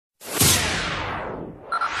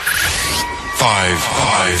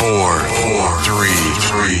5, 4, 3,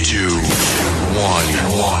 2, 1.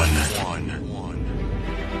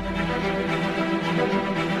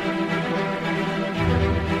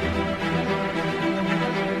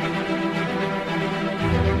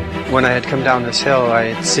 When I had come down this hill,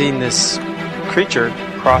 I had seen this creature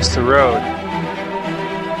cross the road.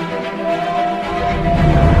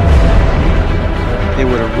 It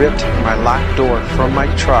would have ripped my locked door from my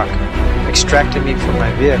truck, extracted me from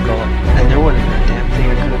my vehicle, and there wasn't a damn thing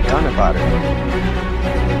I could have done about it.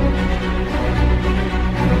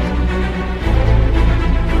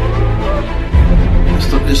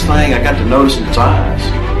 This thing, I got to notice in its eyes.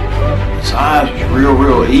 Its eyes was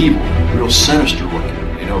real evil, real sinister looking.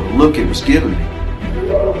 You know, the look it was giving me.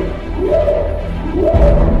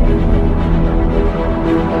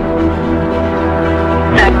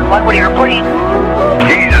 What are you reporting?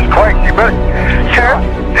 Jesus Christ, you better... Sir?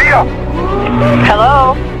 Deal!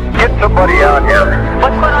 Hello? Get somebody out here.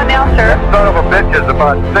 What's going on now, sir? That son of a bitch is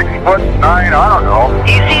about 6'9", I don't know.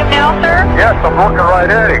 Do you see him now, sir? Yes, I'm looking right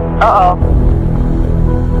at him. Uh-oh.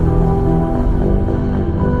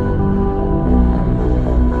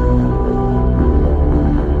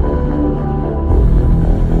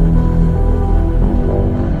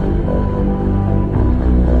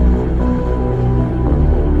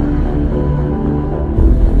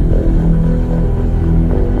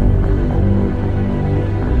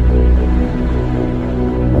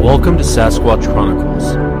 Welcome to Sasquatch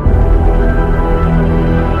Chronicles, a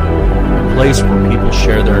place where people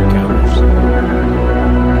share their encounters.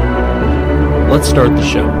 Let's start the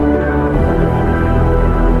show.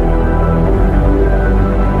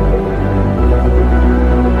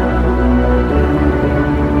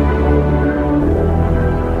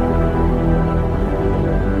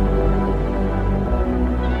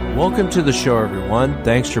 Welcome to the show, everyone.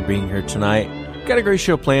 Thanks for being here tonight. Got a great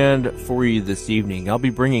show planned for you this evening. I'll be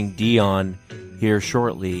bringing Dee on here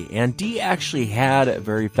shortly, and Dee actually had a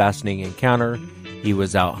very fascinating encounter. He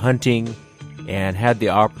was out hunting and had the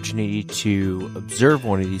opportunity to observe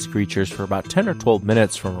one of these creatures for about 10 or 12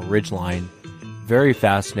 minutes from a ridgeline. Very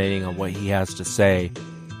fascinating on what he has to say.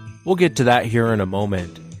 We'll get to that here in a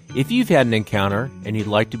moment. If you've had an encounter and you'd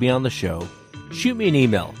like to be on the show, shoot me an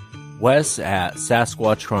email,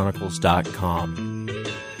 wes@sasquatchchronicles.com.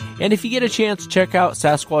 And if you get a chance, check out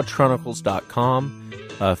SasquatchChronicles.com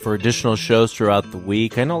for additional shows throughout the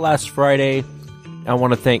week. I know last Friday, I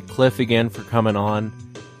want to thank Cliff again for coming on.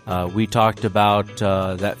 We talked about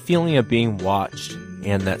that feeling of being watched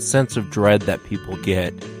and that sense of dread that people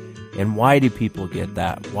get. And why do people get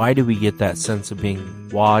that? Why do we get that sense of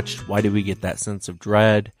being watched? Why do we get that sense of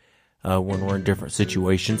dread when we're in different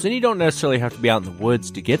situations? And you don't necessarily have to be out in the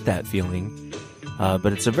woods to get that feeling.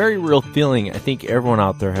 But it's a very real feeling I think everyone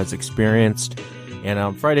out there has experienced. And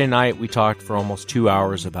on Friday night, we talked for almost 2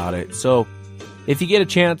 hours about it. So if you get a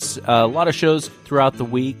chance, a lot of shows throughout the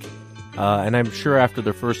week. And I'm sure after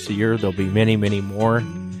the first of the year, there'll be many, many more.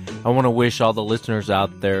 I want to wish all the listeners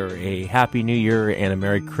out there a Happy New Year and a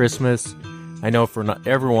Merry Christmas. I know for not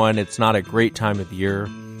everyone, it's not a great time of the year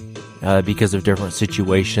because of different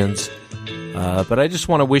situations. But I just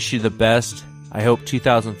want to wish you the best. I hope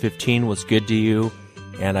 2015 was good to you,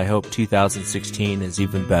 and I hope 2016 is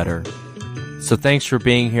even better. So thanks for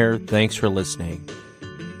being here. Thanks for listening.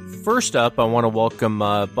 First up, I want to welcome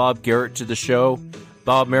Bob Garrett to the show.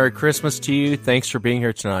 Bob, Merry Christmas to you. Thanks for being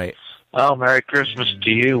here tonight. Well, Merry Christmas to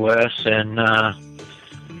you, Wes, and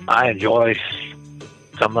I enjoy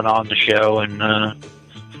coming on the show and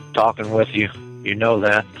talking with you. You know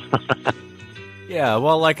that. Yeah,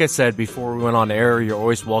 well, like I said before we went on air, you're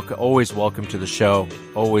always welcome to the show.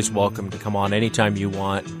 Always welcome to come on anytime you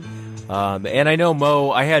want. And I know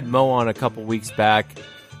Mo, I had Mo on a couple weeks back,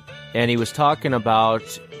 and he was talking about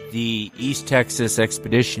the East Texas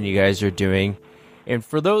expedition you guys are doing. And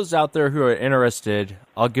for those out there who are interested,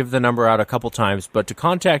 I'll give the number out a couple times, but to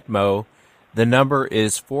contact Mo, the number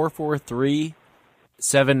is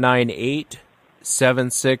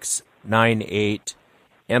 443-798-7698.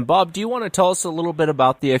 And Bob, do you want to tell us a little bit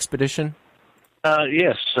about the expedition?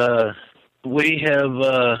 Yes, we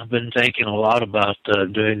have been thinking a lot about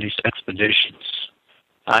doing these expeditions.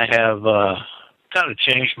 I have kind of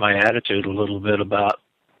changed my attitude a little bit about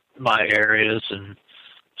my areas, and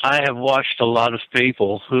I have watched a lot of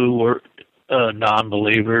people who were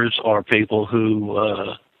non-believers or people who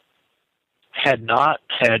had not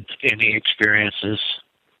had any experiences.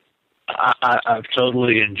 I've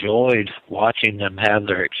totally enjoyed watching them have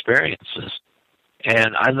their experiences.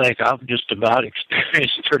 And I think I've just about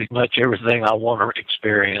experienced pretty much everything I want to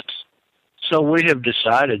experience. So we have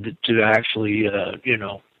decided to actually,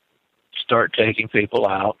 start taking people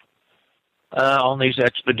out on these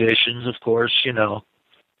expeditions, of course, we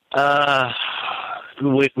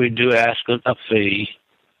do ask a fee,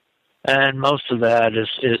 and most of that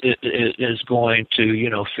is going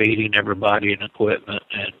to, feeding everybody and equipment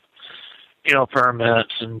and,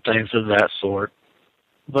 permits and things of that sort.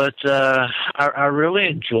 But I really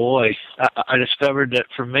enjoy, I discovered that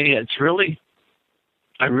for me,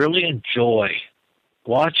 I really enjoy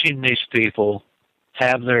watching these people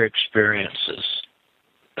have their experiences.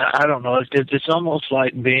 I don't know, it's almost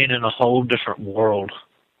like being in a whole different world,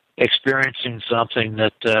 experiencing something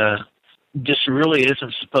that just really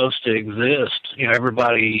isn't supposed to exist.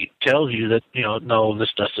 Everybody tells you that, no,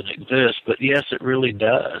 this doesn't exist, but yes, it really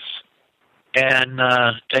does. And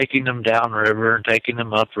taking them downriver and taking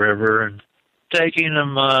them upriver and taking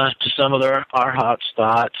them to some of our hot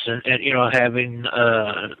spots and having,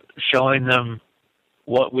 showing them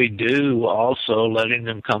what we do, also letting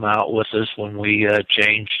them come out with us when we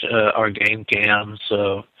changed our game cams,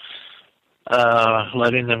 so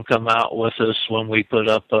letting them come out with us when we put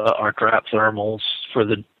up our trap thermals for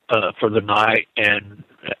the night, and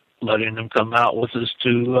letting them come out with us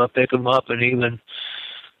to pick them up and even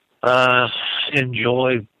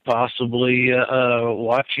enjoy possibly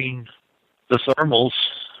watching the thermals,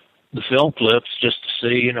 the film clips, just to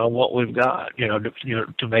see what we've got,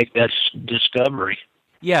 to make that discovery.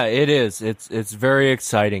 Yeah, it is. It's very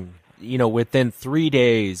exciting. Within 3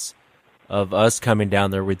 days of us coming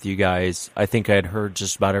down there with you guys, I think I'd heard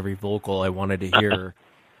just about every vocal I wanted to hear,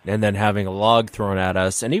 and then having a log thrown at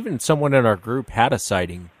us, and even someone in our group had a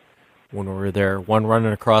sighting when we were there. One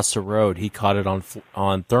running across the road, he caught it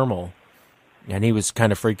on thermal, and he was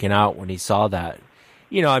kind of freaking out when he saw that.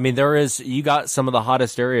 You got some of the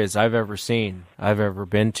hottest areas I've ever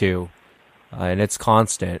been to, and it's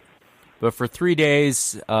constant. But for 3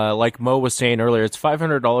 days, like Mo was saying earlier, it's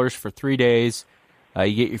 $500 for 3 days.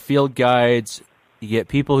 You get your field guides. You get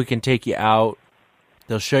people who can take you out.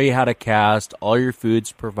 They'll show you how to cast. All your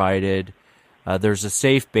food's provided. There's a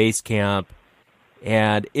safe base camp.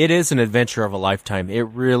 And it is an adventure of a lifetime. It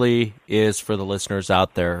really is, for the listeners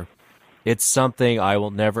out there. It's something I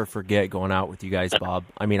will never forget, going out with you guys, Bob.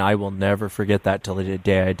 I will never forget that till the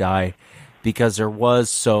day I die, because there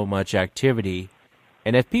was so much activity.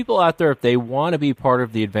 And if people out there, if they want to be part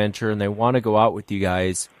of the adventure and they want to go out with you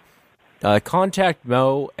guys, contact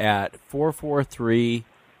Mo at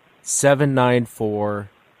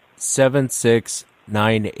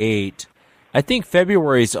 443-794-7698. I think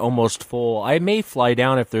February is almost full. I may fly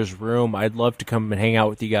down if there's room. I'd love to come and hang out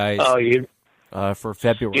with you guys for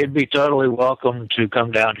February. You'd be totally welcome to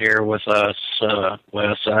come down here with us,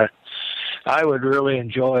 Wes. I would really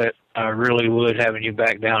enjoy it. I really would, having you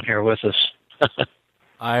back down here with us.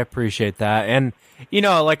 I appreciate that. And,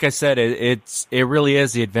 like I said, it really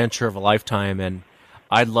is the adventure of a lifetime, and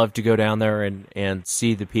I'd love to go down there and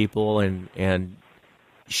see the people and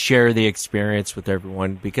share the experience with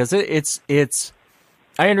everyone, because it's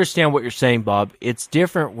I understand what you're saying, Bob. It's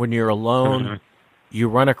different when you're alone. Mm-hmm. You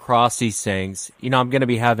run across these things. I'm going to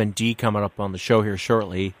be having D coming up on the show here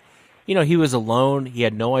shortly. He was alone. He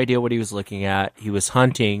had no idea what he was looking at. He was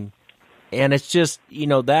hunting. And it's just,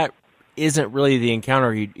 that isn't really the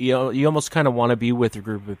encounter. You almost kind of want to be with a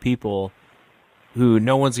group of people who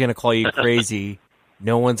no one's going to call you crazy.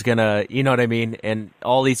 No one's going to, you know what I mean? And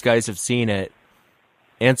all these guys have seen it.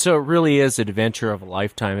 And so it really is an adventure of a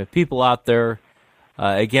lifetime. If people out there,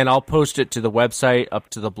 again, I'll post it to the website, up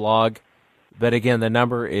to the blog. But again, the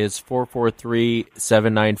number is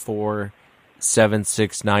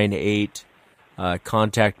 443-794-7698.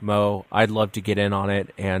 Contact Mo. I'd love to get in on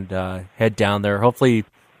it and head down there. Hopefully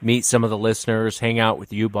meet some of the listeners, hang out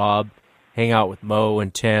with you, Bob, hang out with Mo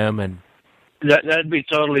and Tim. And that'd be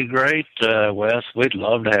totally great, Wes. We'd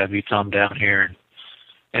love to have you come down here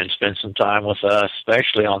and spend some time with us,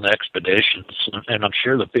 especially on the expeditions. And I'm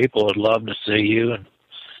sure the people would love to see you and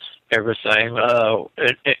everything.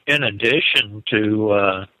 In addition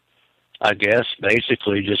to, I guess,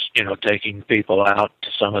 basically just, taking people out to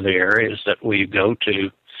some of the areas that we go to.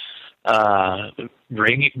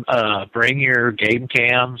 Bring your game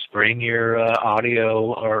cams, bring your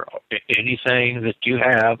audio or anything that you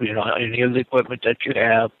have, any of the equipment that you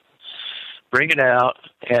have. Bring it out,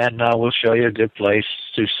 and we'll show you a good place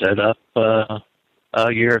to set up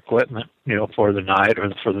your equipment, for the night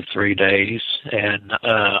or for the 3 days. And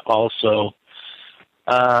also,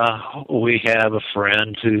 we have a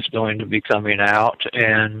friend who's going to be coming out,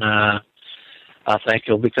 and I think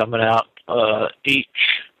he'll be coming out each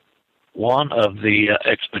one of the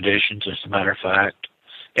expeditions, as a matter of fact.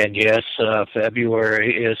 And yes,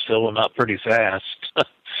 February is filling up pretty fast.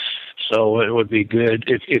 So it would be good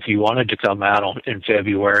if you wanted to come out in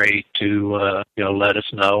February to let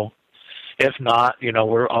us know. If not,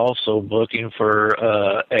 we're also booking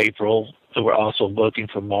for April. We're also booking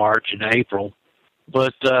for March and April.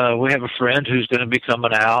 But we have a friend who's going to be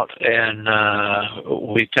coming out, and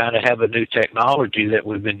we kind of have a new technology that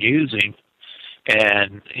we've been using.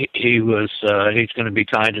 And he's going to be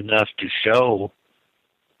kind enough to show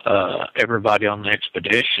everybody on the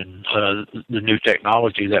expedition the new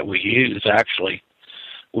technology that we use. Actually,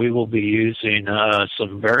 we will be using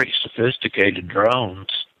some very sophisticated drones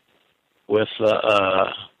with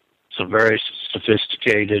some very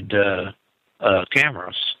sophisticated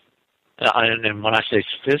cameras. And when I say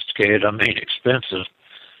sophisticated, I mean expensive.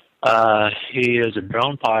 He is a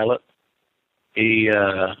drone pilot. He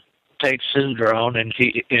takes his drone and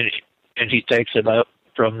he takes it up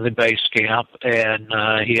from the base camp, and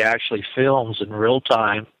he actually films in real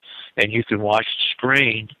time, and you can watch the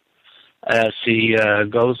screen as he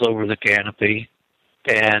goes over the canopy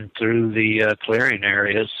and through the clearing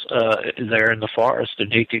areas there in the forest,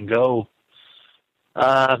 and he can go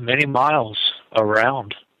many miles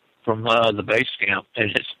around from the base camp,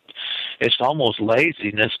 and it's almost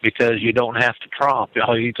laziness because you don't have to tromp.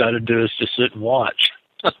 All you got to do is just sit and watch.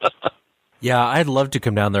 Yeah, I'd love to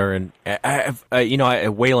come down there, and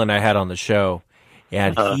Waylon I had on the show,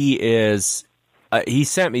 and he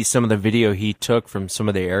sent me some of the video he took from some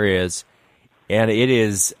of the areas, and it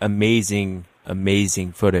is amazing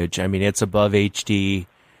footage. I mean, it's above HD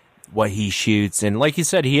what he shoots, and like you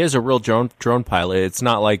said, he is a real drone pilot. It's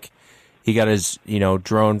not like he got his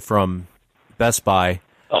drone from Best Buy.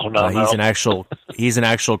 Oh no, he's an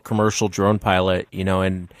actual commercial drone pilot,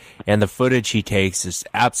 and the footage he takes is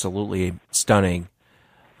absolutely stunning.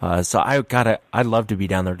 So I'd love to be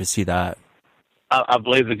down there to see that. I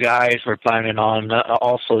believe the guys were planning on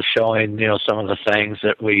also showing, some of the things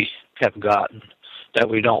that we have gotten that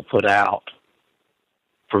we don't put out,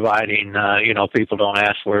 providing, people don't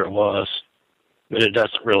ask where it was, but it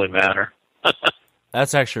doesn't really matter.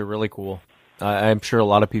 That's actually really cool. I'm sure a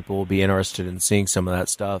lot of people will be interested in seeing some of that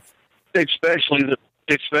stuff. Especially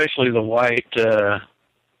the white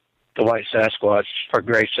Sasquatch or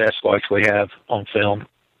gray Sasquatch we have on film.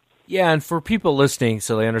 Yeah, and for people listening,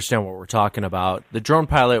 so they understand what we're talking about, the drone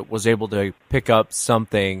pilot was able to pick up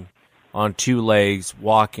something on two legs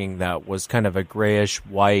walking that was kind of a grayish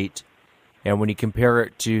white, and when you compare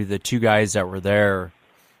it to the two guys that were there,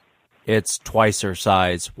 it's twice their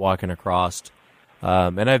size walking across.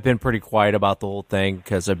 And I've been pretty quiet about the whole thing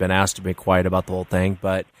because I've been asked to be quiet about the whole thing.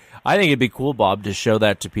 But I think it'd be cool, Bob, to show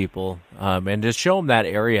that to people and to show them that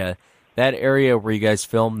area where you guys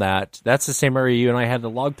filmed that. That's the same area you and I had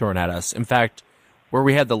the log thrown at us. In fact, where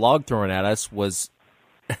we had the log thrown at us was,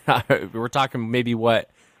 we're talking maybe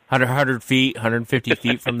 100 feet, 150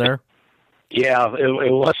 feet from there? Yeah,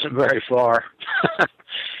 it wasn't very far.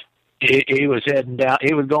 He was heading down.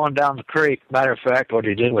 He was going down the creek. Matter of fact, what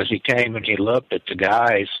he did was he came and he looked at the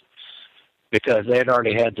guys because they had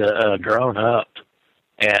already had the drone up,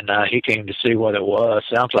 and he came to see what it was.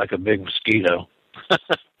 Sounds like a big mosquito.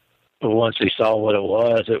 But once he saw what it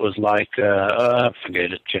was like,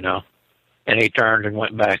 forget it, And he turned and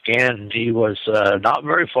went back in. And he was not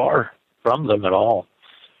very far from them at all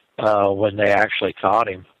when they actually caught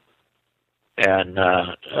him. And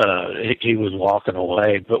he was walking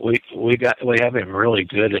away, but we have him really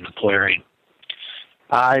good in the clearing.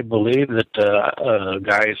 I believe that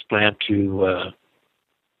guys plan to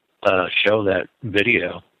show that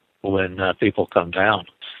video when people come down,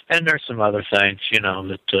 and there's some other things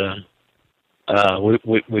that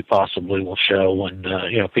we possibly will show when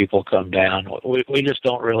people come down. We just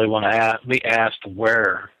don't really want to be asked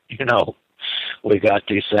where we got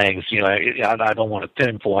these things. I don't want to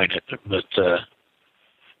pinpoint it,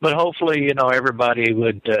 but hopefully, everybody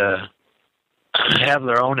would have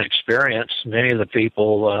their own experience. Many of the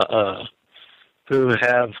people who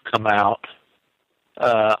have come out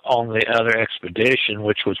on the other expedition,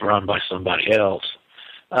 which was run by somebody else,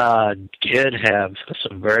 did have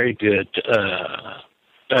some very good,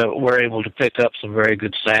 were able to pick up some very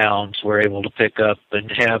good sounds, were able to pick up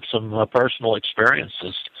and have some personal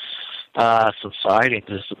experiences. Some sightings,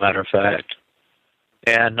 as a matter of fact,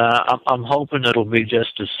 and I'm hoping it'll be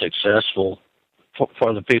just as successful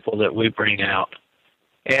for the people that we bring out.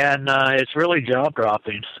 And it's really jaw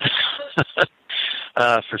dropping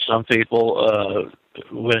for some people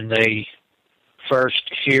when they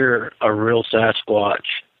first hear a real Sasquatch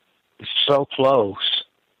so close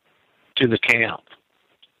to the camp,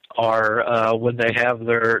 or when they have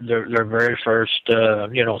their very first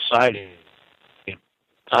sighting.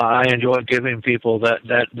 I enjoy giving people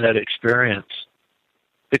that experience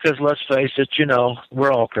Because let's face it,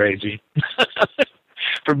 we're all crazy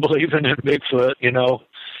for believing in Bigfoot,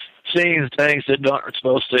 seeing things that aren't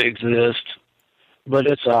supposed to exist. But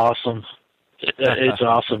it's awesome. It's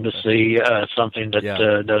awesome to see something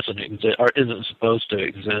that doesn't exist or isn't supposed to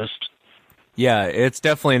exist. Yeah, it's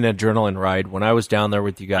definitely an adrenaline ride. When I was down there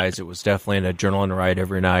with you guys, it was definitely an adrenaline ride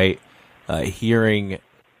every night. Hearing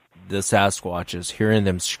the Sasquatches, hearing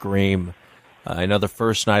them scream. I know the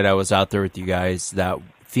first night I was out there with you guys, that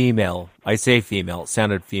female, I say female, it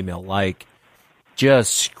sounded female-like,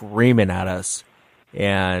 just screaming at us.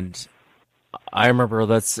 And I remember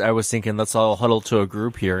I was thinking, let's all huddle to a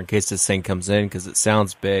group here in case this thing comes in, because it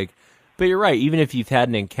sounds big. But you're right, even if you've had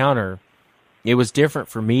an encounter, it was different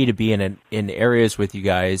for me to be in areas with you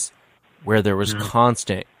guys where there was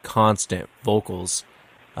constant vocals,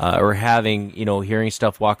 or having, hearing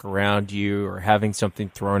stuff walk around you or having something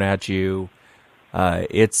thrown at you.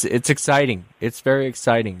 It's exciting. It's very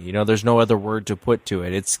exciting. There's no other word to put to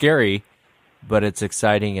it. It's scary, but it's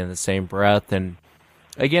exciting in the same breath. And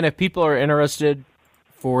again, if people are interested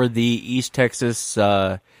for the East Texas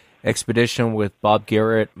expedition with Bob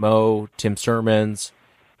Garrett, Mo, Tim Sermons,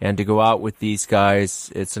 and to go out with these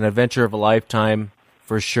guys, it's an adventure of a lifetime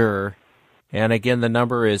for sure. And again, the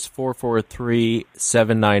number is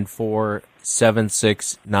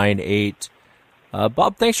 443-794-7698.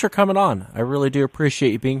 Bob, thanks for coming on. I really do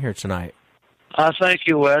appreciate you being here tonight. Thank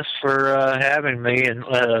you, Wes, for having me and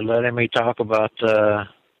letting me talk about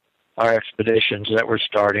our expeditions that we're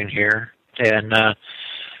starting here. And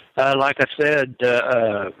like I said,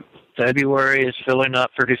 February is filling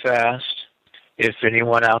up pretty fast. If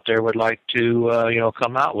anyone out there would like to,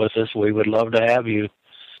 come out with us, we would love to have you.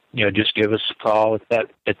 Just give us a call at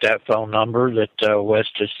that phone number that Wes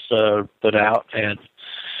just put out, and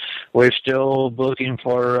we're still booking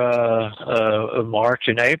for March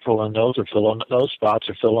and April, and those spots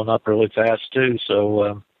are filling up really fast too.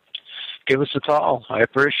 So give us a call. I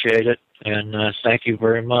appreciate it, and thank you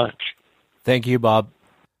very much. Thank you, Bob.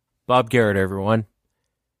 Bob Garrett, everyone.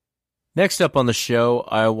 Next up on the show,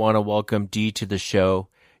 I want to welcome Dee to the show.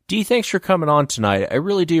 Dee, thanks for coming on tonight. I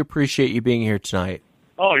really do appreciate you being here tonight.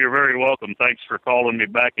 Oh, you're very welcome. Thanks for calling me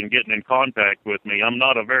back and getting in contact with me. I'm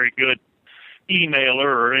not a very good emailer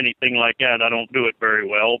or anything like that. I don't do it very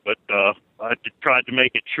well, but I tried to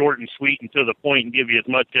make it short and sweet and to the point and give you as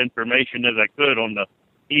much information as I could on the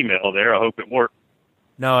email there. I hope it worked.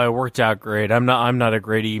 No, it worked out great. I'm not a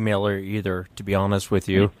great emailer either, to be honest with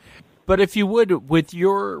you. But if you would,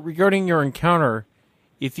 regarding your encounter,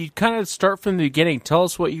 if you kind of start from the beginning, tell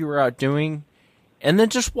us what you were out doing, and then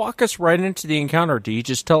just walk us right into the encounter. Do you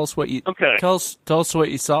just tell us what you tell us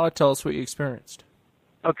what you saw, tell us what you experienced?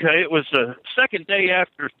 Okay, it was the second day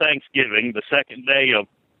after Thanksgiving, the second day of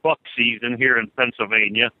buck season here in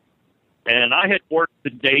Pennsylvania, and I had worked the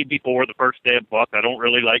day before, the first day of buck. I don't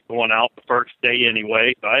really like going out the first day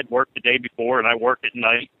anyway, so I had worked the day before, and I worked at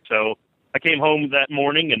night. So I came home that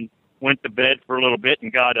morning and went to bed for a little bit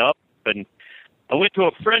and got up, and I went to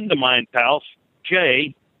a friend of mine's house,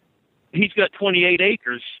 Jay. He's got 28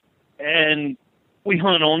 acres, and we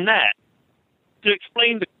hunt on that. To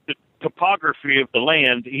explain the topography of the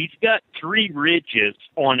land, he's got 3 ridges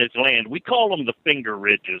on his land. We call them the finger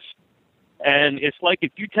ridges. And it's like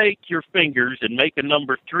if you take your fingers and make a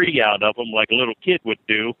number 3 out of them like a little kid would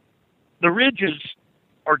do, the ridges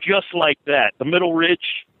are just like that. The middle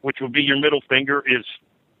ridge, which would be your middle finger, is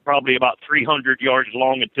probably about 300 yards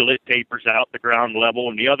long until it tapers out the ground level,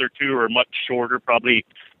 and the other 2 are much shorter, probably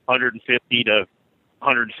 150 to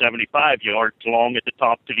 175 yards long at the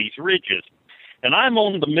top of these ridges. And I'm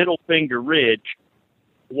on the middle finger ridge,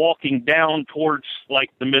 walking down towards like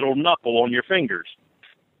the middle knuckle on your fingers.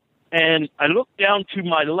 And I look down to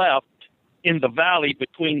my left in the valley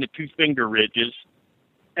between the 2 finger ridges,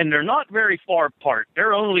 and they're not very far apart.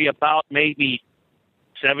 They're only about maybe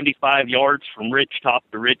 75 yards from ridge top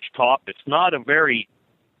to ridge top. It's not a very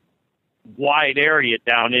wide area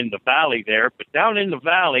down in the valley there, but down in the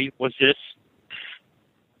valley was this,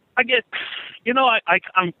 I'm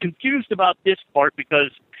confused about this part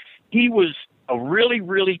because he was a really,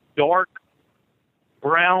 really dark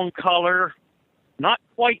brown color, not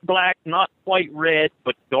quite black, not quite red,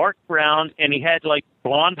 but dark brown, and he had like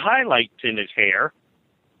blonde highlights in his hair.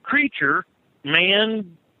 Creature,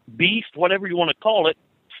 man, beast, whatever you want to call it,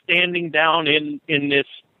 standing down in this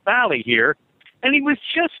valley here, and he was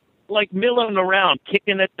just like milling around,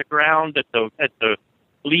 kicking at the ground, at the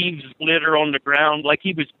leaves litter on the ground, like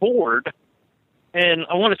he was bored. And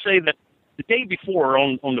I want to say that the day before,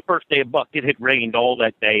 on the first day of buck, it had rained all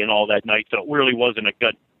that day and all that night, so it really wasn't a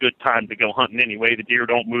good time to go hunting anyway. The deer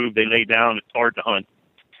don't move, they lay down, it's hard to hunt.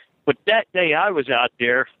 But that day I was out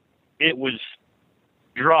there, it was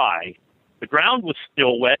dry. The ground was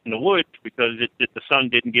still wet in the woods because the sun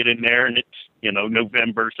didn't get in there, and it's,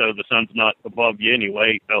 November, so the sun's not above you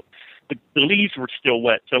anyway. So the leaves were still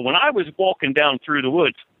wet. So when I was walking down through the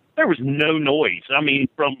woods, there was no noise. I mean,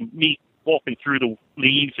 from me walking through the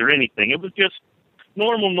leaves or anything. It was just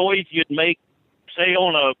normal noise you'd make, say,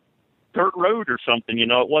 on a dirt road or something. It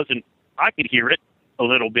wasn't, I could hear it a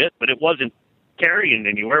little bit, but it wasn't carrying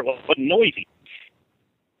anywhere. It wasn't noisy.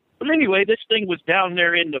 But anyway, this thing was down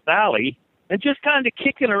there in the valley and just kind of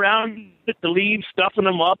kicking around with the leaves, stuffing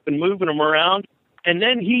them up and moving them around. And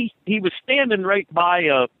then he was standing right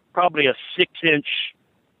by probably a 5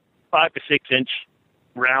 to 6 inch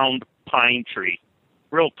round pine tree,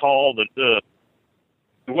 real tall. It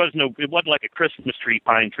wasn't like a Christmas tree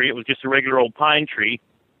pine tree. It was just a regular old pine tree.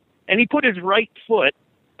 And he put his right foot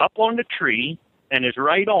up on the tree and his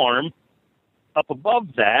right arm up above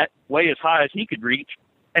that, way as high as he could reach.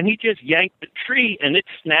 And he just yanked the tree and it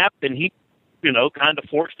snapped, and he, kind of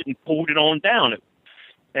forced it and pulled it on down.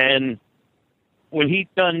 And when he'd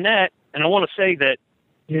done that, and I want to say that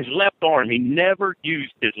his left arm, he never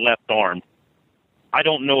used his left arm. I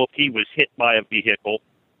don't know if he was hit by a vehicle.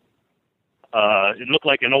 It looked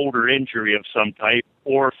like an older injury of some type,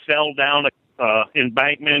 or fell down a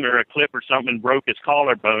embankment or a cliff or something and broke his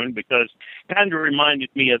collarbone, because it kind of reminded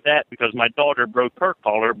me of that, because my daughter broke her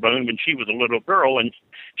collarbone when she was a little girl, and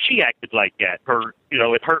she acted like that.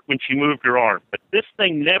 It hurt when she moved her arm. But this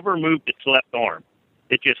thing never moved its left arm.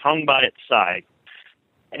 It just hung by its side.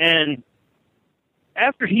 And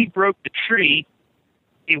after he broke the tree,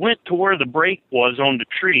 he went to where the break was on the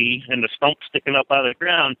tree and the stump sticking up out of the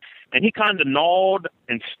ground, and he kind of gnawed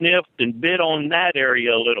and sniffed and bit on that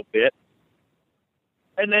area a little bit,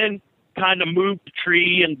 and then kind of moved the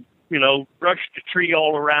tree and, brushed the tree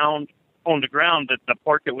all around on the ground, the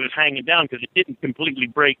part that was hanging down, because it didn't completely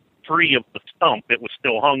break free of the stump. It was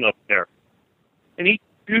still hung up there. And he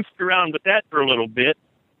goofed around with that for a little bit,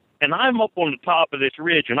 and I'm up on the top of this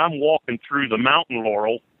ridge, and I'm walking through the mountain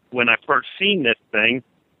laurel when I first seen this thing,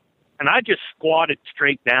 and I just squatted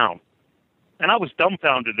straight down. And I was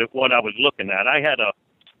dumbfounded at what I was looking at. I had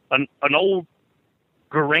an old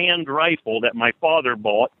Garand rifle that my father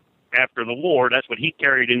bought after the war. That's what he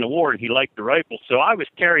carried in the war, and he liked the rifle. So I was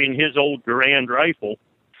carrying his old Garand rifle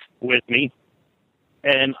with me,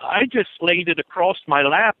 and I just laid it across my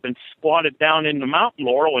lap and squatted down in the mountain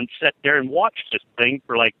laurel and sat there and watched this thing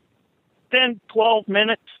for like 10, 12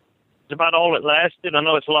 minutes. It's about all it lasted. I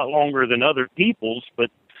know it's a lot longer than other people's, but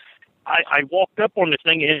I walked up on this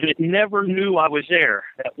thing, and it never knew I was there.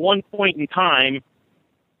 At one point in time,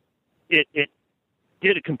 it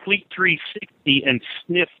did a complete 360 and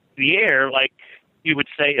sniffed the air like you would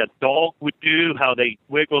say a dog would do, how they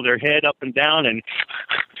wiggle their head up and down and,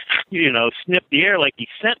 sniff the air like he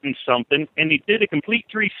scented something. And he did a complete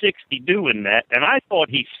 360 doing that, and I thought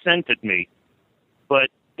he scented me. But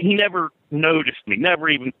he never noticed me, never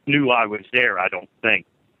even knew I was there, I don't think.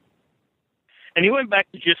 And he went back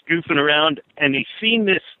to just goofing around, and he seen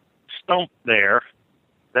this stump there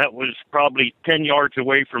that was probably 10 yards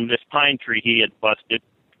away from this pine tree he had busted.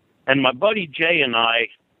 And my buddy Jay and I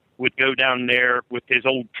would go down there with his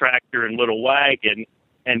old tractor and little wagon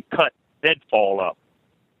and cut deadfall up.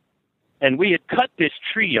 And we had cut this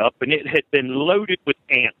tree up, and it had been loaded with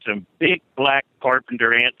ants, and big black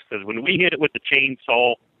carpenter ants, because when we hit it with the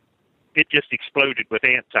chainsaw, it just exploded with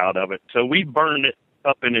ants out of it. So we burned it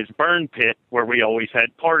up in his burn pit where we always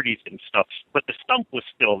had parties and stuff. But the stump was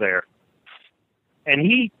still there. And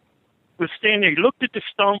he was standing there. He looked at the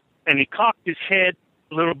stump, and he cocked his head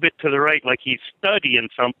a little bit to the right like he's studying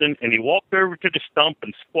something, and he walked over to the stump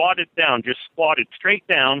and squatted down, just squatted straight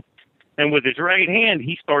down. And with his right hand,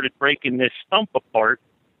 he started breaking this stump apart.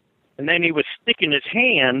 And then he was sticking his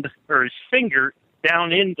hand or his finger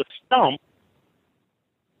down in the stump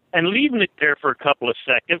and leaving it there for a couple of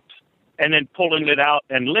seconds and then pulling it out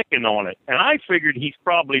and licking on it. And I figured he's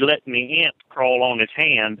probably letting the ants crawl on his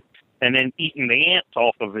hand and then eating the ants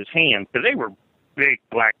off of his hand, because they were big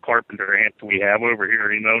black carpenter ants we have over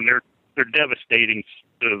here, and they're devastating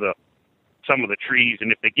to some of the trees.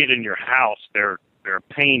 And if they get in your house, they're a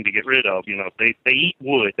pain to get rid of. They eat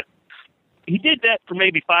wood. He did that for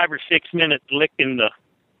maybe 5 or 6 minutes, licking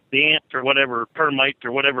the ants or whatever, termites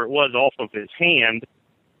or whatever it was off of his hand.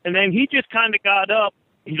 And then he just kind of got up.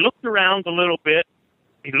 He looked around a little bit.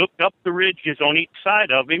 He looked up the ridges on each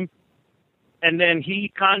side of him. And then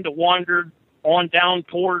he kind of wandered on down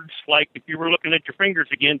towards, like if you were looking at your fingers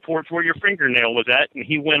again, towards where your fingernail was at. And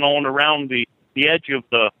he went on around the edge of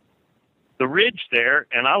the ridge there,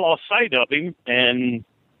 and I lost sight of him. And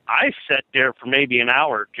I sat there for maybe an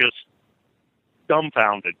hour just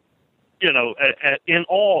dumbfounded, in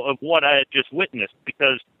awe of what I had just witnessed,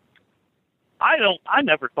 because I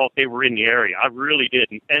never thought they were in the area. I really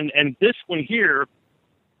didn't. And this one here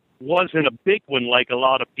wasn't a big one like a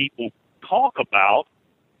lot of people talk about.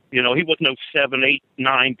 He was no 7, 8,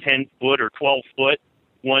 9, 10 foot or 12 foot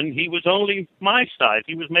one. He was only my size.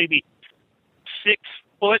 He was maybe 6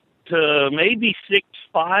 foot to maybe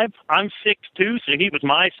 6'5". I'm 6'2", so he was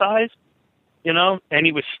my size, and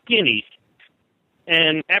he was skinny.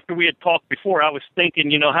 And after we had talked before, I was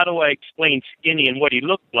thinking, how do I explain skinny and what he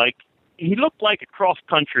looked like? He looked like a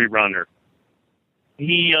cross-country runner.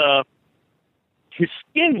 His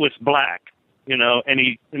skin was black, and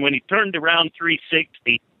when he turned around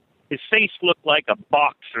 360, his face looked like a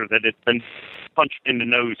boxer that had been punched in the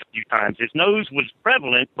nose a few times. His nose was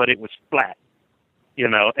prevalent, but it was flat,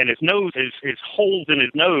 and his holes in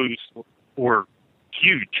his nose were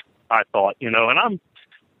huge, I thought, and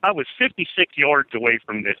I was 56 yards away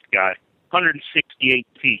from this guy, 168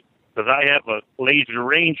 feet, because I have a laser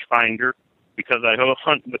rangefinder because I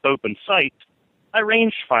hunt with open sights. I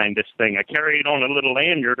range find this thing. I carry it on a little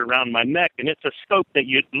lanyard around my neck, and it's a scope that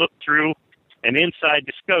you look through, and inside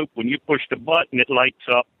the scope, when you push the button, it lights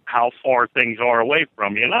up how far things are away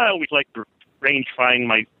from you. And I always like to range find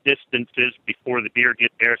my distances before the deer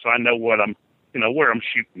get there, so I know what where I'm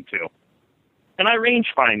shooting to. And I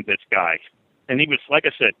range find this guy, and he was, like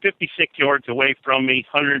I said, 56 yards away from me,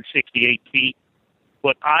 168 feet,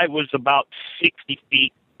 but I was about 60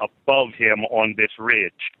 feet above him on this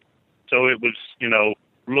ridge. So it was,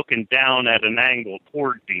 looking down at an angle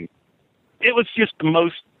towards him. It was just the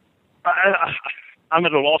most, I'm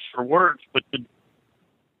at a loss for words, but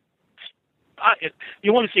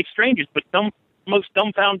you want to say strangest, but most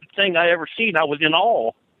dumbfounded thing I ever seen. I was in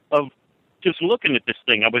awe of just looking at this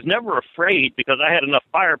thing. I was never afraid because I had enough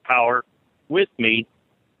firepower with me.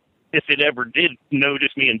 If it ever did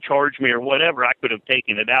notice me and charge me or whatever, I could have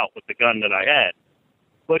taken it out with the gun that I had.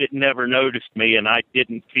 But it never noticed me, and I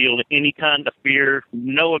didn't feel any kind of fear,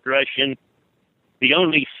 no aggression. The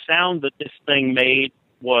only sound that this thing made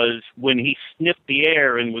was when he sniffed the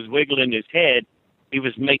air and was wiggling his head, he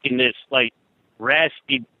was making this, like,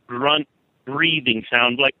 raspy grunt breathing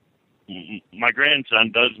sound like my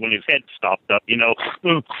grandson does when his head stopped up,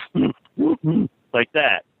 like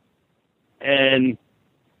that. And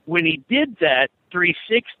when he did that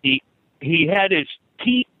 360, he had his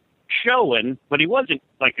teeth showing, but he wasn't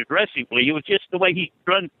like aggressively. It was just the way he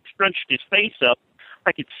scrunched his face up.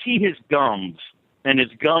 I could see his gums, and his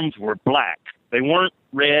gums were black. They weren't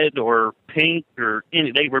red or pink or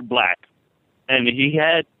any. They were black, and he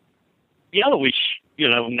had yellowish,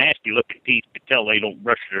 nasty looking teeth. You could tell they don't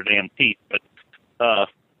brush their damn teeth. But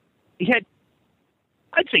he had,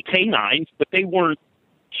 I'd say, canines, but they weren't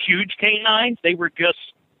huge canines. They were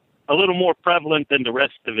just a little more prevalent than the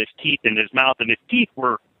rest of his teeth in his mouth, and his teeth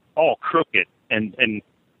were all crooked, and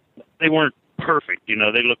they weren't perfect. They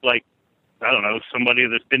looked like, I don't know, somebody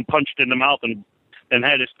that's been punched in the mouth and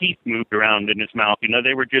had his teeth moved around in his mouth.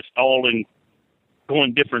 They were just all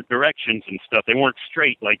going different directions and stuff. They weren't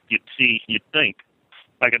straight like you'd think,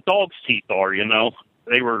 like a dog's teeth are.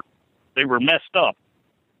 They were messed up.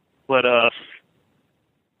 But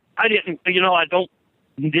I didn't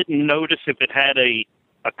notice if it had a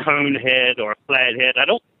cone head or a flat head. I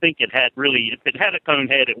don't think it had really. If it had a cone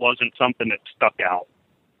head, it wasn't something that stuck out,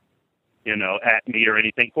 at me or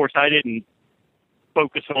anything. Of course, I didn't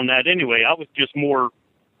focus on that anyway. I was just more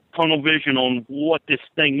tunnel vision on what this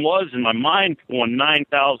thing was in my mind, going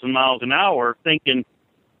 9,000 miles an hour, thinking,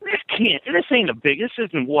 this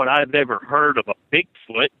isn't what I've ever heard of a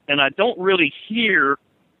Bigfoot, and I don't really hear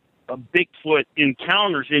a Bigfoot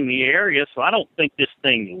encounters in the area, so I don't think this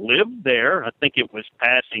thing lived there. I think it was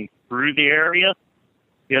passing through the area,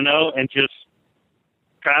 and just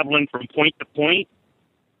traveling from point to point.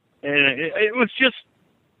 And it was just,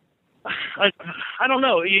 I don't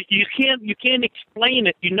know. You can't explain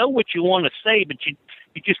it. You know what you want to say, but you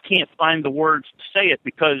just can't find the words to say it,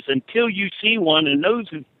 because until you see one, and those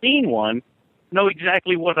who've seen one know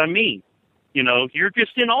exactly what I mean. You're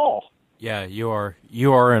just in awe. Yeah, you are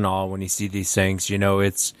in awe when you see these things.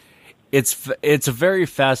 It's a very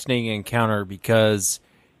fascinating encounter because,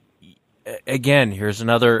 again, here's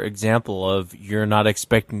another example of you're not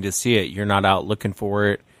expecting to see it. You're not out looking for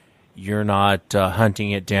it. You're not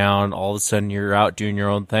hunting it down. All of a sudden, you're out doing your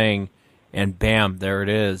own thing, and bam, there it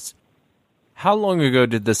is. How long ago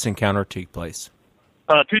did this encounter take place?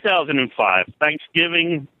 2005,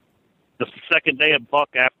 Thanksgiving. The second day of buck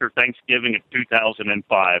after Thanksgiving of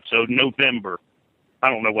 2005. So November.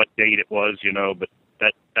 I don't know what date it was, but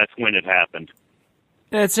that's when it happened.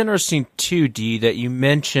 And it's interesting, too, Dee, that you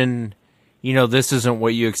mention, this isn't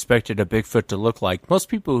what you expected a Bigfoot to look like. Most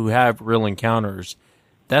people who have real encounters,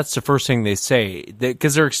 that's the first thing they say,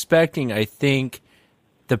 because they're expecting, I think,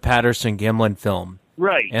 the Patterson-Gimlin film.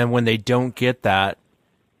 Right. And when they don't get that,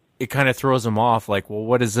 it kind of throws them off, like, well,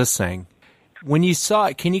 what is this thing? When you saw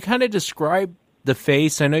it, can you kind of describe the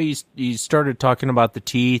face? I know you started talking about the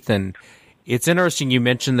teeth, and it's interesting you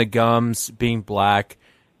mentioned the gums being black,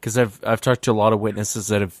 because I've talked to a lot of witnesses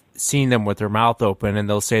that have seen them with their mouth open, and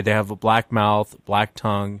they'll say they have a black mouth, black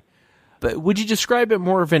tongue. But would you describe it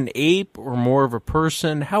more of an ape or more of a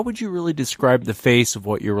person? How would you really describe the face of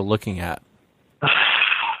what you were looking at?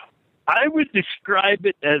 I would describe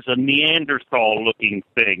it as a Neanderthal-looking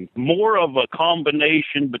thing, more of a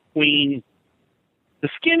combination between... The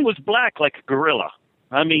skin was black like a gorilla.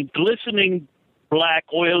 I mean, glistening black,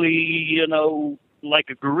 oily, like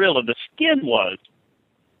a gorilla. The skin was.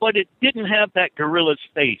 But it didn't have that gorilla's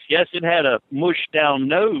face. Yes, it had a mushed-down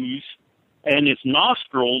nose, and its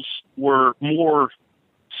nostrils were more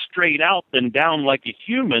straight out than down like a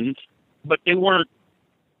human's, but they weren't,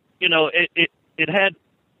 it had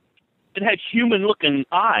human-looking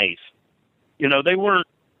eyes. They were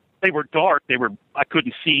dark. I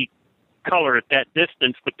couldn't see color at that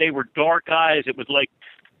distance, but they were dark eyes. It was like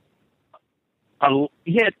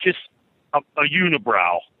he had just a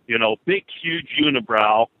unibrow, big, huge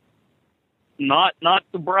unibrow. Not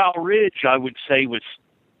the brow ridge, I would say, was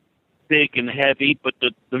big and heavy, but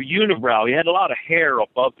the unibrow. He had a lot of hair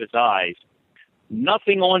above his eyes.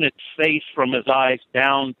 Nothing on its face from his eyes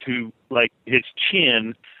down to like his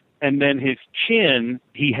chin, and then his chin,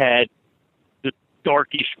 he had the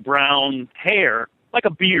darkish brown hair, like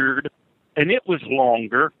a beard, and it was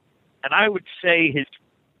longer. And I would say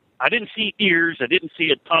I didn't see ears, I didn't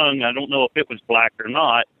see a tongue. I don't know if it was black or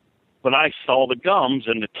not, but I saw the gums,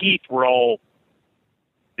 and the teeth were all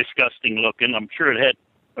disgusting looking. I'm sure it had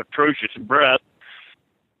atrocious breath.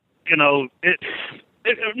 Neanderthalish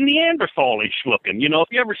looking. If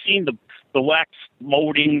you ever seen the wax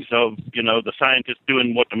moldings of, the scientists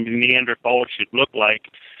doing what the Neanderthal should look like,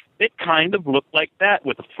 it kind of looked like that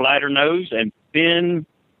with a flatter nose and thin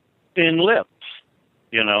lips.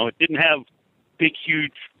 It didn't have big,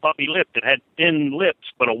 huge, puffy lips. It had thin lips,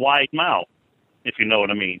 but a wide mouth, if you know what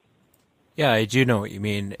I mean. Yeah, I do know what you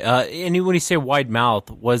mean. And when you say wide mouth,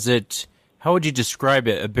 how would you describe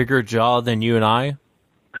it? A bigger jaw than you and I?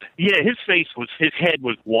 Yeah, his head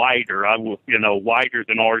was wider, wider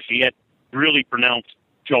than ours. He had really pronounced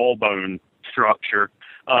jawbone structure.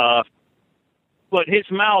 But his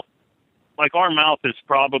mouth, like our mouth is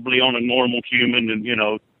probably on a normal human and,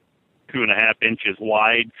 2.5 inches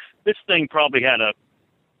wide. This thing probably had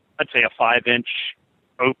I'd say a 5-inch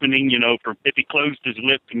opening, if he closed his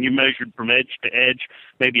lips and you measured from edge to edge,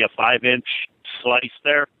 maybe a 5-inch slice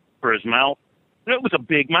there for his mouth. It was a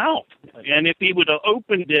big mouth. And if he would have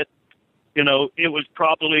opened it, it was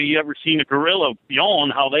probably, you ever seen a gorilla yawn,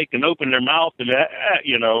 how they can open their mouth and,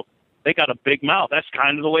 they got a big mouth. That's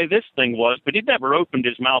kind of the way this thing was. But he never opened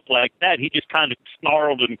his mouth like that. He just kind of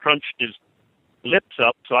snarled and crunched his lips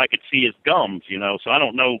up so I could see his gums, So I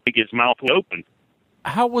don't know if his mouth was open.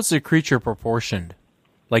 How was the creature proportioned?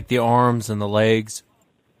 Like the arms and the legs?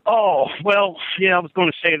 Oh, well, yeah, I was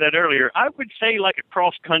going to say that earlier. I would say like a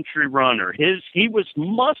cross-country runner. He was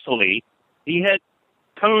muscly. He had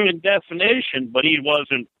tone and definition, but he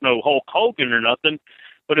wasn't no Hulk Hogan or nothing.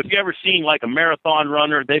 But if you ever seen like a marathon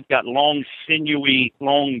runner, they've got long, sinewy,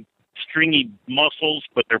 long, stringy muscles,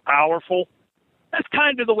 but they're powerful. That's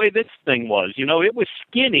kind of the way this thing was. It was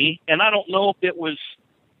skinny, and I don't know if it was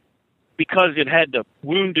because it had the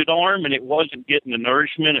wounded arm and it wasn't getting the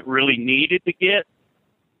nourishment it really needed to get,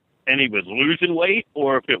 and he was losing weight,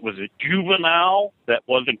 or if it was a juvenile that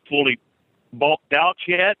wasn't fully bulked out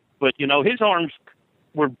yet. But, his arms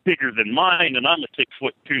were bigger than mine, and I'm a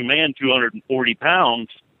 6'2" man, 240 pounds,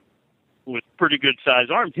 with pretty good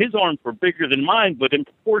sized arms. His arms were bigger than mine, but in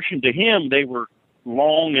proportion to him, they were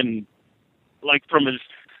long, and like from his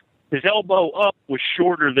elbow up was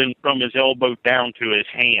shorter than from his elbow down to his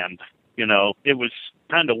hand. It was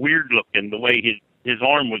kind of weird looking the way his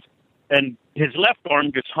arm was, and his left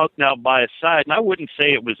arm just hung out by his side. And I wouldn't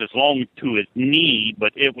say it was as long to his knee,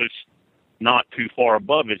 but it was not too far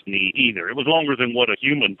above his knee either. It was longer than what a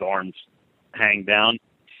human's arms hang down.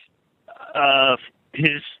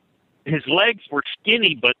 His legs were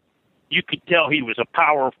skinny, but you could tell he was a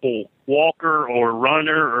powerful walker or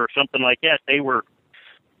runner or something like that. They were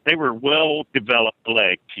well-developed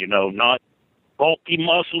legs, not bulky,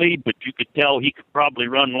 muscly, but you could tell he could probably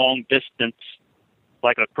run long distance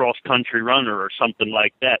like a cross-country runner or something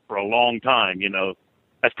like that for a long time,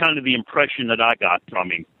 That's kind of the impression that I got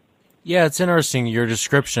from him. Yeah, it's interesting, your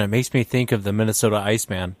description. It makes me think of the Minnesota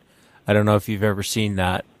Iceman. I don't know if you've ever seen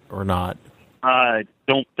that or not. I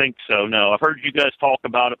don't think so, no. I've heard you guys talk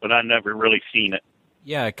about it, but I've never really seen it.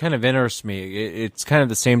 Yeah, it kind of interests me. It's kind of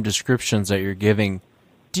the same descriptions that you're giving.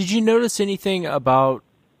 Did you notice anything about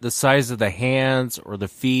the size of the hands or the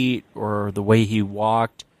feet or the way he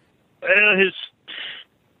walked? His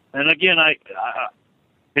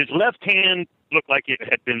left hand looked like it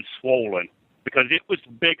had been swollen because it was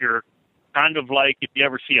bigger, kind of like if you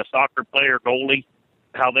ever see a soccer player goalie,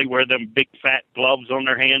 how they wear them big fat gloves on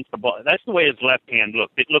their hands. That's the way his left hand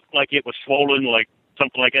looked. It looked like it was swollen, like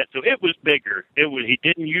something like that. So it was bigger. He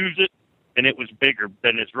didn't use it, and it was bigger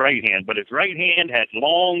than his right hand. But his right hand had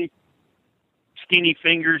long, skinny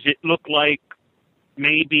fingers. It looked like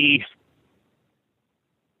maybe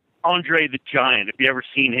Andre the Giant. If you ever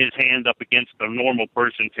seen his hand up against a normal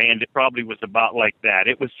person's hand, it probably was about like that.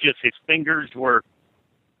 It was just his fingers were,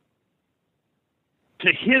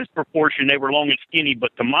 to his proportion, they were long and skinny,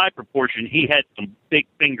 but to my proportion, he had some big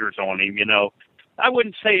fingers on him, you know. I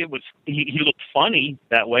wouldn't say it was, he looked funny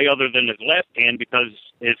that way other than his left hand because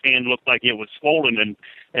his hand looked like it was swollen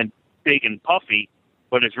and big and puffy,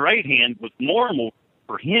 but his right hand was normal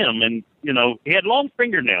for him. And, you know, he had long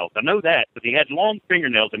fingernails. I know that, but he had long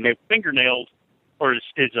fingernails, and their fingernails, or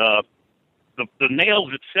the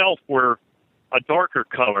nails itself were a darker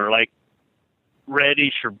color, like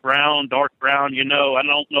reddish or brown, dark brown, you know. I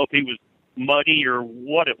don't know if he was muddy or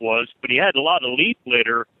what it was, but he had a lot of leaf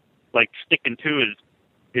litter, like sticking to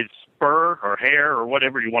his fur or hair or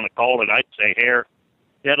whatever you want to call it. I'd say hair.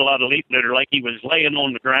 He had a lot of leaf litter, like he was laying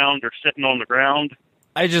on the ground or sitting on the ground.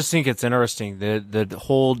 I just think it's interesting, the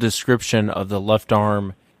whole description of the left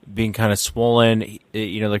arm being kind of swollen.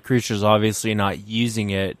 You know, the creature's obviously not using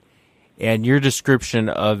it, and your description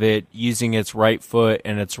of it using its right foot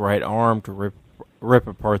and its right arm to rip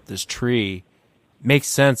apart this tree makes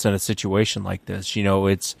sense in a situation like this. You know,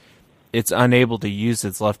 it's unable to use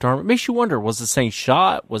its left arm. It makes you wonder, was this thing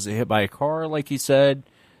shot? Was it hit by a car, like you said?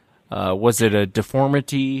 Was it a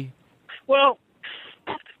deformity? Well,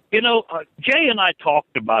 you know, Jay and I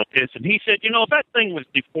talked about this, and he said, you know, if that thing was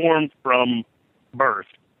deformed from birth,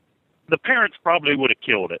 the parents probably would have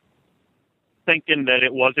killed it, thinking that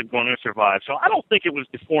it wasn't going to survive. So I don't think it was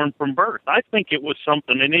deformed from birth. I think it was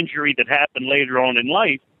an injury that happened later on in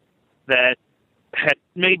life that had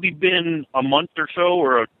maybe been a month or so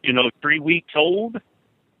or, 3 weeks old.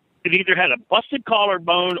 It either had a busted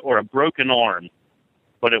collarbone or a broken arm,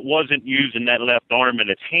 but it wasn't using that left arm, and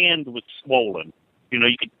its hand was swollen. You know,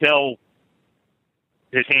 you could tell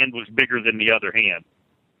his hand was bigger than the other hand,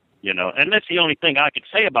 you know, and that's the only thing I could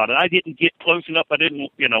say about it. I didn't get close enough. I didn't,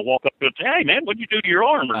 walk up to it and say, hey, man, what'd you do to your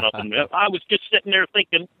arm or nothing? I was just sitting there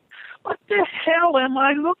thinking, what the hell am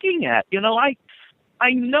I looking at? You know, I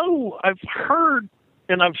know I've heard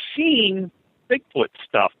and I've seen Bigfoot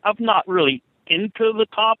stuff. I'm not really into the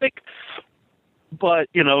topic, but,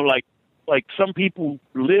 like some people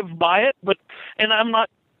live by it, and I'm not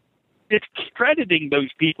discrediting those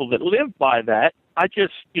people that live by that. I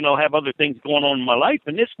just, have other things going on in my life,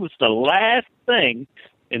 and this was the last thing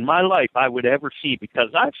in my life I would ever see because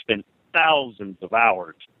I've spent thousands of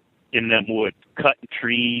hours in them woods, cutting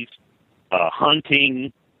trees,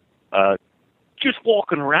 hunting, just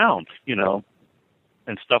walking around,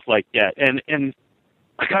 and stuff like that. And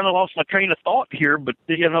I kind of lost my train of thought here, but,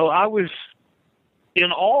 I was in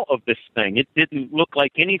awe of this thing. It didn't look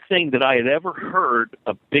like anything that I had ever heard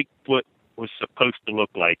a Bigfoot was supposed to look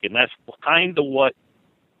like. And that's kind of what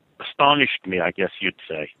astonished me, I guess you'd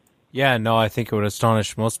say. Yeah, no, I think it would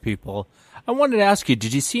astonish most people. I wanted to ask you,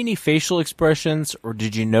 did you see any facial expressions or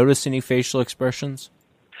did you notice any facial expressions?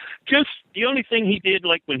 Just the only thing he did,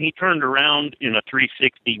 like when he turned around in a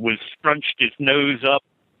 360, was scrunched his nose up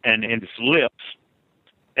and his lips,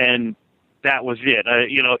 and that was it.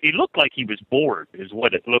 He looked like he was bored, is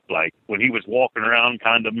what it looked like when he was walking around,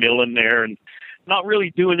 kind of milling there and not really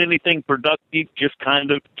doing anything productive, just kind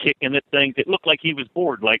of kicking at things. It looked like he was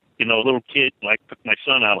bored, like, a little kid, like took my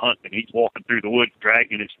son out hunting. He's walking through the woods,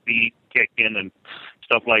 dragging his feet, kicking and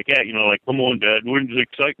stuff like that. Like, come on, Dad, when's the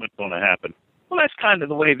excitement going to happen? Well, that's kind of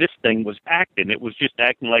the way this thing was acting. It was just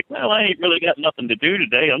acting like, well, I ain't really got nothing to do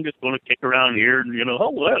today. I'm just going to kick around here and, oh,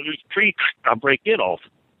 well, there's a tree. I'll break it off.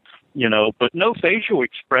 But no facial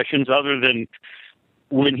expressions other than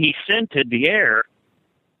when he scented the air,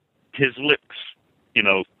 his lips,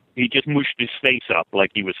 he just mushed his face up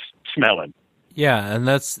like he was smelling. Yeah, and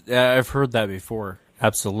I've heard that before.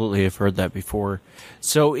 Absolutely, I've heard that before.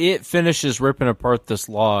 So it finishes ripping apart this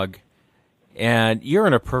log, and you're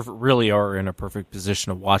really are in a perfect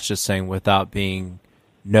position to watch this thing without being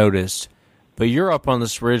noticed. But you're up on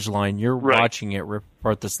this ridge line. You're Right. watching it rip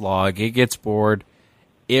apart this log. It gets bored.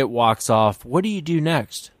 It walks off. What do you do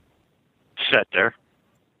next? Sat there,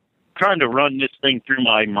 trying to run this thing through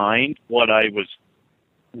my mind, what I was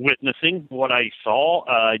witnessing, what I saw.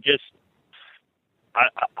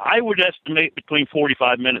 I would estimate between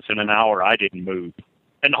 45 minutes and an hour I didn't move.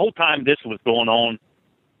 And the whole time this was going on,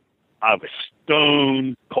 I was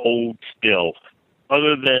stone cold still,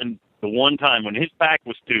 other than the one time when his back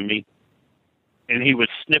was to me and he was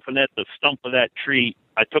sniffing at the stump of that tree.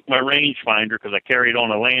 I took my rangefinder because I carried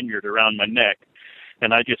on a lanyard around my neck,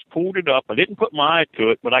 and I just pulled it up. I didn't put my eye to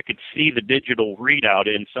it, but I could see the digital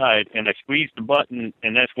readout inside, and I squeezed the button,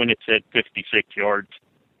 and that's when it said 56 yards.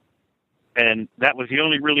 And that was the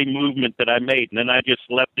only really movement that I made. And then I just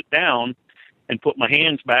left it down and put my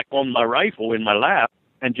hands back on my rifle in my lap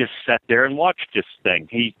and just sat there and watched this thing.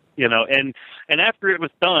 And after it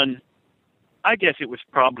was done, I guess it was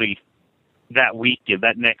probably that weekend,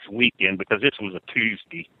 that next weekend, because this was a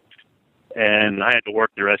Tuesday, and I had to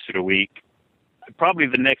work the rest of the week. Probably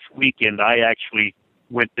the next weekend, I actually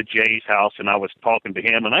went to Jay's house, and I was talking to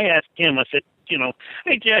him, and I asked him, I said,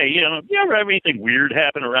 hey, Jay, do you ever have anything weird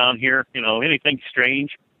happen around here? Anything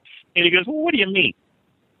strange? And he goes, well, what do you mean?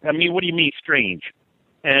 What do you mean strange?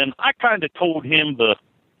 And I kind of told him the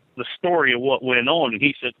story of what went on, and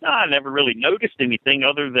he said, no, I never really noticed anything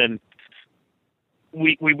other than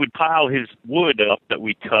we would pile his wood up that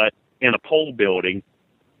we cut in a pole building,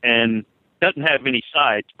 and doesn't have any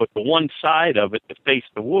sides, but the one side of it that faced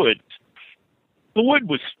the wood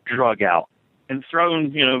was drug out and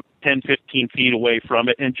thrown, 10, 15 feet away from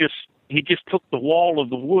it, and he just took the wall of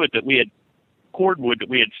the wood that we had, cordwood that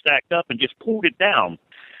we had stacked up, and just pulled it down,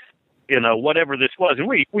 whatever this was. And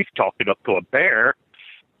we've talked it up to a bear.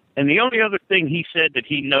 And the only other thing he said that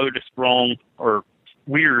he noticed wrong or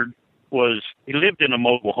weird was he lived in a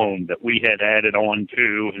mobile home that we had added on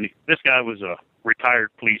to, and this guy was a retired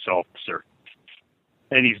police officer,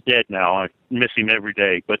 and he's dead now. I miss him every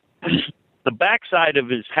day. But the backside of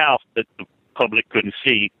his house that the public couldn't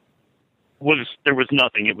see there was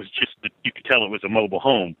nothing. It was just that you could tell it was a mobile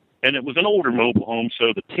home, and it was an older mobile home,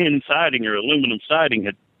 so the tin siding or aluminum siding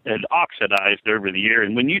had oxidized over the year,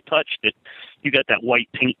 and when you touched it, you got that white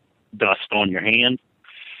paint dust on your hand.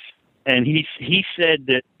 And he said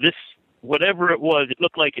that this, whatever it was, it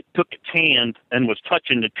looked like it took its hand and was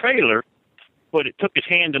touching the trailer, but it took his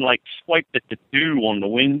hand and swiped at the dew on the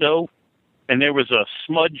window, and there was a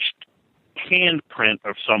smudged handprint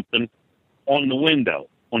or something on the window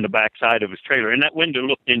on the back side of his trailer. And that window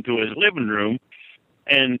looked into his living room,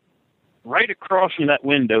 and right across from that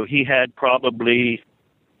window, he had probably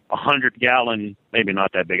 100-gallon, maybe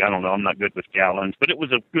not that big, I don't know, I'm not good with gallons, but it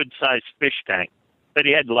was a good-sized fish tank that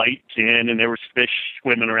he had lights in, and there was fish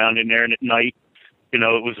swimming around in there, and at night, it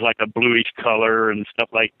was like a bluish color and stuff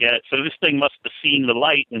like that. So this thing must have seen the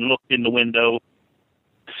light and looked in the window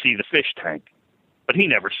to see the fish tank. But he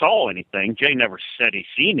never saw anything. Jay never said he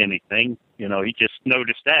seen anything. He just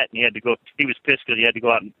noticed that, and he was pissed because he had to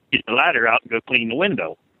go out and get the ladder out and go clean the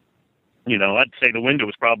window. I'd say the window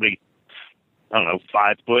was probably,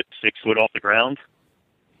 5 foot, 6 foot off the ground.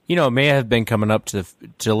 It may have been coming up to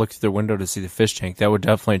look through the window to see the fish tank. That would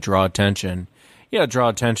definitely draw attention. Draw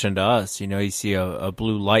attention to us. You see a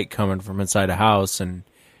blue light coming from inside a house, and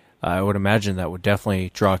I would imagine that would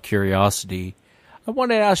definitely draw curiosity. I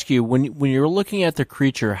want to ask you, when you're looking at the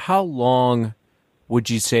creature, how long would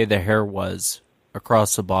you say the hair was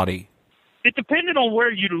across the body? It depended on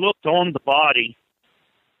where you looked on the body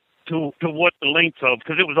to what the length of,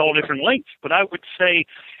 because it was all different lengths. But I would say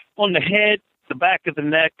on the head, the back of the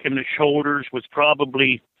neck, and the shoulders was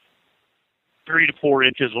probably 3 to 4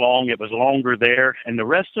 inches long. It was longer there. And the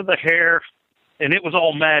rest of the hair, and it was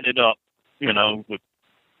all matted up, with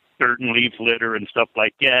dirt and leaf litter and stuff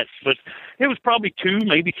like that. But it was probably 2,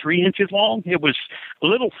 maybe 3 inches long. It was a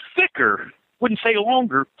little thicker, wouldn't say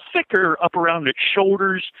longer, thicker up around its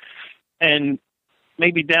shoulders and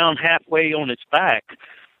maybe down halfway on its back.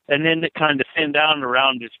 And then it kind of thinned down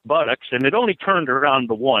around its buttocks. And it only turned around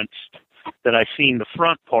the once that I seen the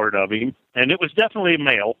front part of him. And it was definitely a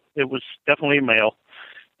male. It was definitely a male.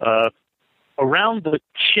 Around the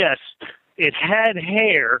chest, it had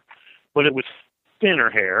hair, but it was thinner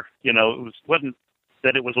hair. Wasn't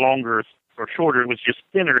that it was longer or shorter. It was just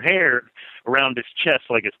thinner hair around his chest,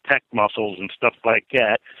 like his pec muscles and stuff like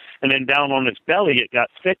that. And then down on his belly, it got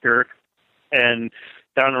thicker, and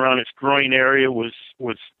down around his groin area was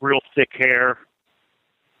real thick hair,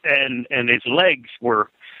 and his legs were,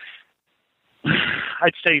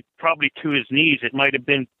 I'd say, probably to his knees. It might have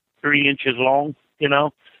been 3 inches long.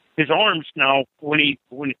 His arms now,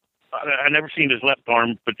 when I never seen his left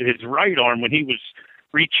arm, but his right arm, when he was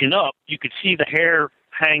reaching up, you could see the hair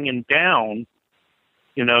hanging down,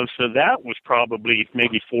 so that was probably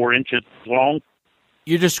maybe 4 inches long.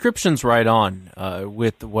 Your description's right on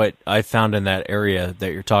with what I found in that area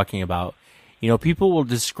that you're talking about. People will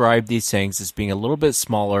describe these things as being a little bit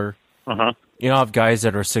smaller. Uh-huh. I have guys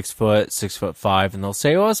that are 6 foot, 6'5", and they'll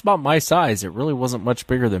say, "Oh, it's about my size. It really wasn't much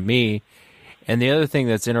bigger than me." And the other thing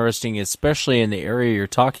that's interesting, especially in the area you're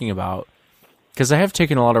talking about, because I have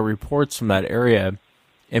taken a lot of reports from that area,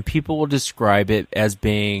 and people will describe it as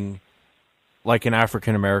being like an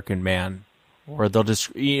African-American man, or they'll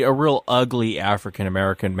just a real ugly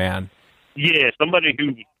African-American man. Yeah, somebody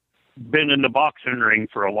who's been in the boxing ring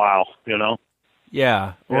for a while,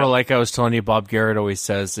 Yeah, or like I was telling you, Bob Garrett always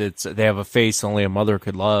says they have a face only a mother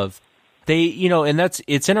could love. And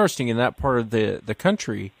it's interesting in that part of the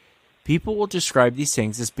country, people will describe these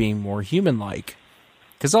things as being more human-like.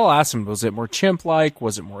 Because I'll ask them, was it more chimp-like?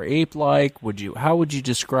 Was it more ape-like? How would you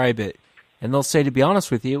describe it? And they'll say, to be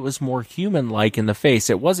honest with you, it was more human-like in the face.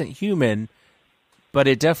 It wasn't human, but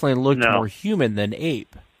it definitely looked more human than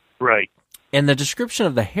ape. Right. And the description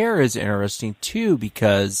of the hair is interesting, too,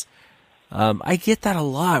 because I get that a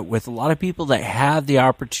lot with a lot of people that have the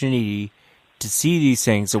opportunity to see these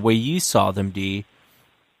things the way you saw them, Dee.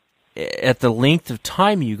 At the length of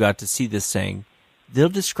time you got to see this thing, they'll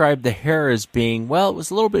describe the hair as being, well, it was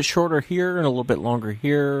a little bit shorter here and a little bit longer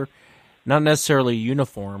here, not necessarily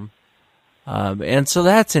uniform. And so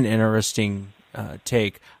that's an interesting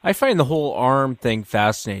take. I find the whole arm thing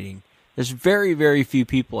fascinating. There's very, very few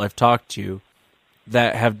people I've talked to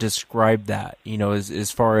that have described that,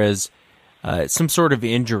 as far as some sort of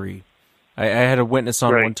injury. I had a witness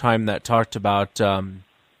on one time that talked about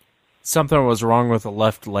something was wrong with the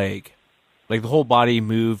left leg. Like the whole body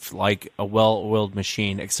moved like a well-oiled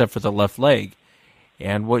machine except for the left leg.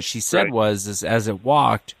 And what she said is as it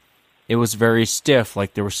walked, it was very stiff,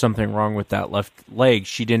 like there was something wrong with that left leg.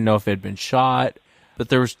 She didn't know if it had been shot, but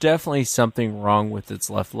there was definitely something wrong with its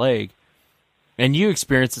left leg. And you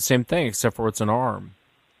experienced the same thing, except for it's an arm.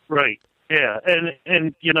 Right. Yeah,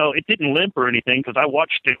 and it didn't limp or anything because I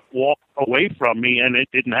watched it walk away from me, and it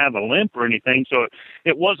didn't have a limp or anything. So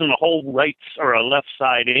it wasn't a whole right or a left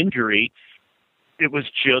side injury. It was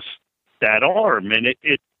just that arm, and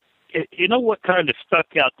it what kind of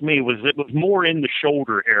stuck out to me was it was more in the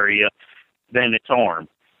shoulder area than its arm.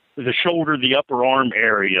 The shoulder, the upper arm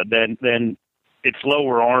area, than its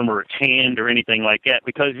lower arm or its hand or anything like that,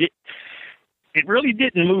 because it really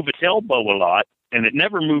didn't move its elbow a lot. And it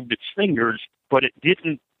never moved its fingers, but it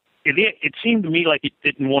didn't. It seemed to me like it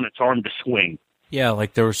didn't want its arm to swing. Yeah,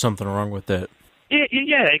 like there was something wrong with it.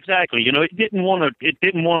 Yeah, exactly. It didn't want to.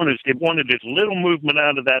 It wanted as little movement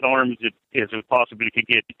out of that arm as it possibly could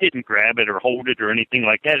get. It didn't grab it or hold it or anything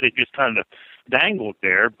like that. It just kind of dangled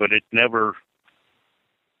there, but it never.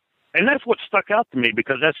 And that's what stuck out to me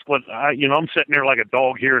because that's what I'm sitting there like a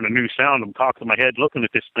dog hearing a new sound. I'm cocking my head looking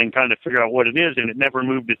at this thing, trying to figure out what it is, and it never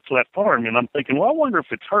moved its left arm. And I'm thinking, well, I wonder if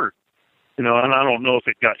it's hurt. And I don't know if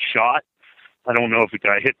it got shot. I don't know if it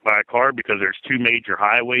got hit by a car because there's two major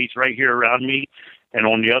highways right here around me. And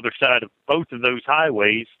on the other side of both of those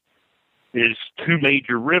highways is two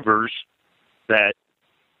major rivers that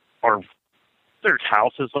are, there's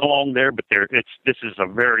houses along there, but this is a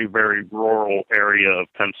very, very rural area of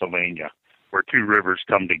Pennsylvania where two rivers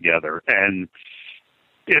come together. And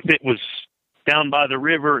if it was down by the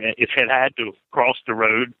river, it had to cross the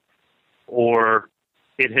road, or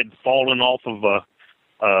it had fallen off of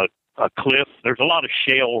a cliff. There's a lot of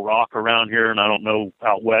shale rock around here, and I don't know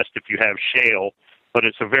out west if you have shale, but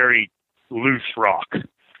it's a very loose rock.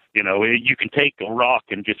 You can take a rock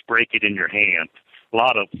and just break it in your hand. A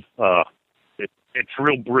lot of it's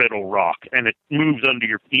real brittle rock, and it moves under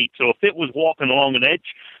your feet. So if it was walking along an edge,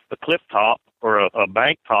 a cliff top or a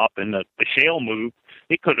bank top, and the shale moved,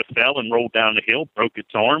 it could have fell and rolled down the hill, broke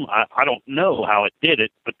its arm. I don't know how it did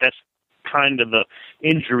it, but that's kind of the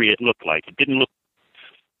injury it looked like. It didn't look,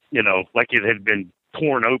 like it had been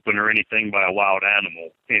torn open or anything by a wild animal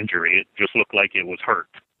injury. It just looked like it was hurt.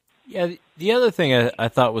 Yeah, the other thing I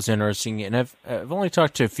thought was interesting, and I've only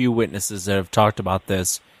talked to a few witnesses that have talked about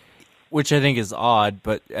this, which I think is odd,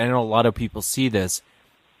 but I know a lot of people see this,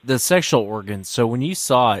 the sexual organs. So when you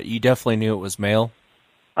saw it, you definitely knew it was male?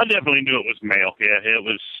 I definitely knew it was male. Yeah, it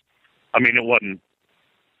was, it wasn't,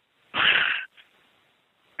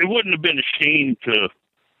 it wouldn't have been a shame to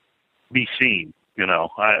be seen,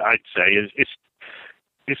 I'd say.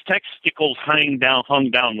 His testicles hung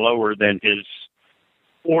down lower than his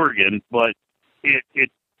organ, but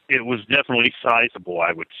it was definitely sizable,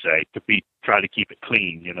 I would say, try to keep it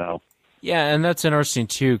clean, Yeah, and that's interesting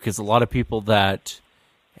too, because a lot of people that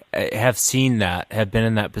have seen that, have been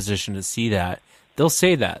in that position to see that, they'll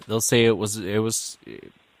say that. They'll say it was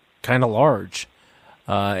kind of large.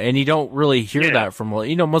 And you don't really hear that from,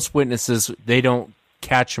 most witnesses, they don't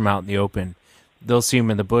catch them out in the open. They'll see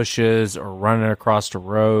them in the bushes or running across the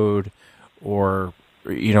road or,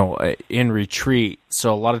 in retreat.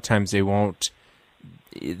 So a lot of times they won't,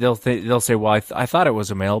 they'll say, well, I thought it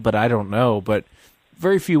was a male, but I don't know. But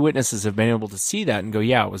very few witnesses have been able to see that and go,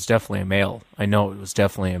 yeah, it was definitely a male. I know it was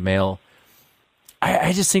definitely a male.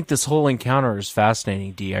 I just think this whole encounter is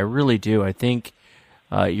fascinating, D. I really do. I think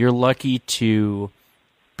you're lucky to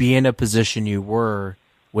be in a position you were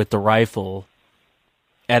with the rifle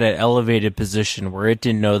at an elevated position where it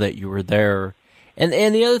didn't know that you were there. And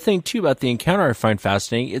the other thing, too, about the encounter I find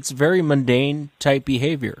fascinating, it's very mundane type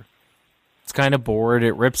behavior. It's kind of bored.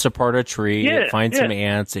 It rips apart a tree. It finds some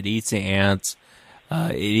ants. It eats the ants.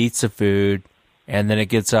 It eats the food, and then it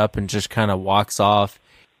gets up and just kind of walks off.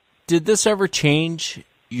 Did this ever change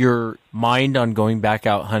your mind on going back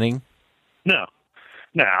out hunting? No.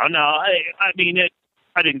 I mean,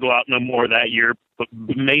 I didn't go out no more that year, but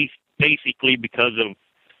basically because of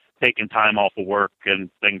taking time off of work and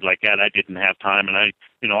things like that, I didn't have time, and I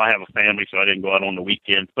have a family, so I didn't go out on the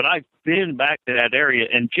weekends. But I've been back to that area,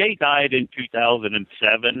 and Jay died in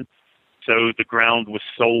 2007. So the ground was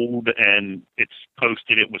sold, and it's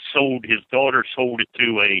posted. It was sold. His daughter sold it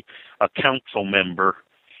to a council member,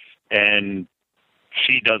 and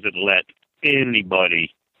she doesn't let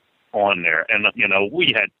anybody on there. And,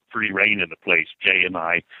 we had free reign of the place, Jay and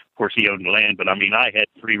I. Of course, he owned the land, but, I had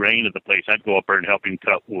free reign of the place. I'd go up there and help him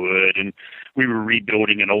cut wood, and we were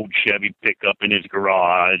rebuilding an old Chevy pickup in his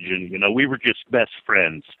garage, and, we were just best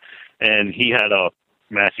friends. And he had a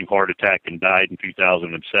massive heart attack and died in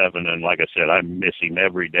 2007. And like I said, I miss him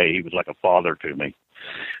every day. He was like a father to me.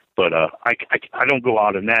 But I don't go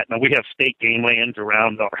out in that. Now, we have state game lands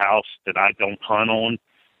around our house that I don't hunt on.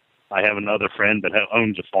 I have another friend that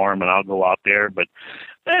owns a farm, and I'll go out there. But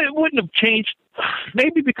it wouldn't have changed,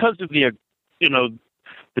 maybe because of the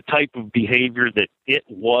type of behavior that it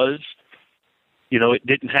was. It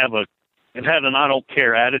didn't have it had an I don't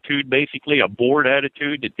care attitude, basically, a bored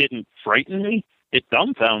attitude. It didn't frighten me. It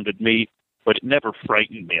dumbfounded me, but it never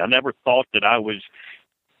frightened me. I never thought that I was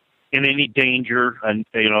in any danger. And,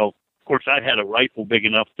 of course, I had a rifle big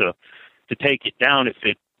enough to take it down if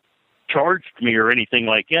it charged me or anything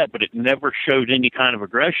like that, but it never showed any kind of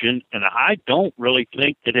aggression. And I don't really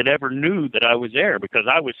think that it ever knew that I was there because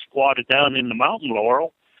I was squatted down in the mountain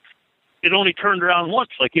laurel. It only turned around once,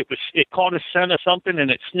 like it caught a scent of something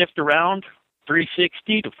and it sniffed around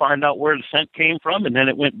 360 to find out where the scent came from. And then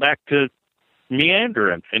it went back to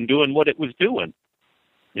meandering and doing what it was doing,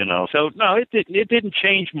 So no, it didn't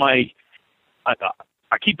change my.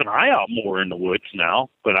 I keep an eye out more in the woods now,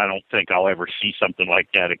 but I don't think I'll ever see something like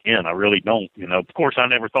that again. I really don't. Of course, I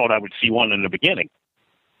never thought I would see one in the beginning.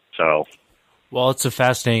 So, well, it's a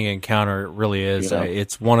fascinating encounter. It really is.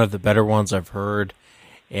 It's one of the better ones I've heard,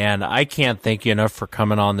 and I can't thank you enough for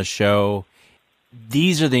coming on the show.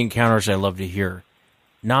 These are the encounters I love to hear.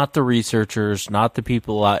 Not the researchers, not the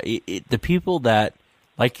people, the people that,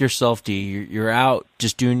 like yourself, D, you're out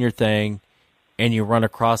just doing your thing, and you run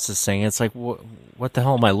across this thing. It's like, what the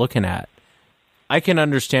hell am I looking at? I can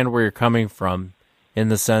understand where you're coming from in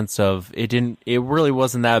the sense of it really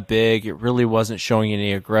wasn't that big. It really wasn't showing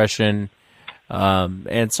any aggression.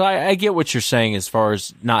 And so I get what you're saying as far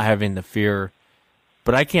as not having the fear,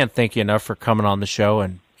 but I can't thank you enough for coming on the show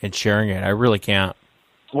and sharing it. I really can't.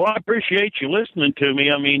 Well, I appreciate you listening to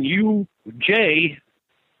me. Jay,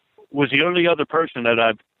 was the only other person that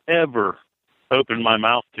I've ever opened my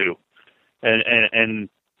mouth to. And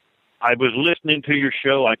I was listening to your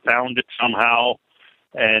show. I found it somehow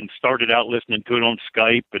and started out listening to it on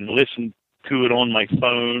Skype and listened to it on my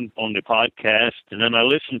phone, on the podcast. And then I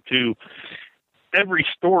listened to every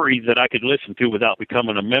story that I could listen to without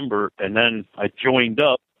becoming a member. And then I joined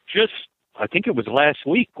up I think it was last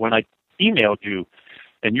week when I emailed you.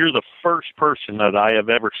 And you're the first person that I have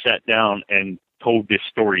ever sat down and told this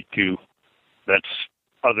story to that's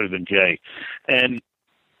other than Jay. And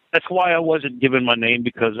that's why I wasn't given my name,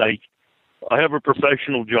 because I have a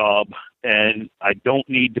professional job and I don't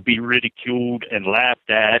need to be ridiculed and laughed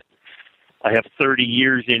at. I have 30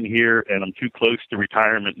 years in here and I'm too close to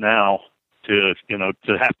retirement now to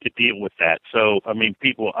have to deal with that. So,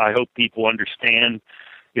 I hope people understand,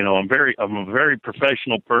 I'm a very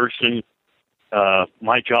professional person.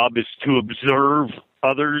 My job is to observe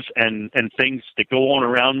others and things that go on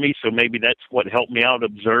around me. So maybe that's what helped me out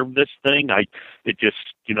observe this thing.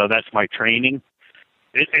 That's my training.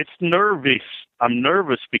 It's nervous. I'm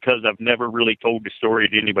nervous because I've never really told the story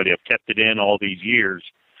to anybody. I've kept it in all these years,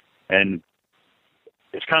 and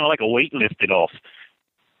it's kind of like a weight lifted off.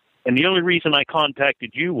 And the only reason I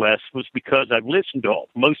contacted you, Wes, was because I've listened to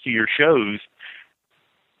most of your shows,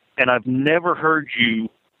 and I've never heard you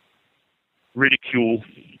ridicule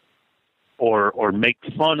or make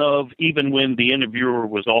fun of, even when the interviewer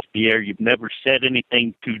was off the air. You've never said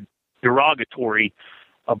anything too derogatory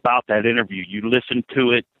about that interview. You listened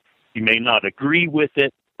to it. You may not agree with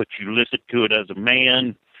it, but you listened to it as a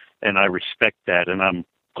man, and I respect that. And I'm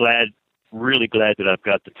glad, really glad that I've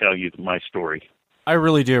got to tell you my story. I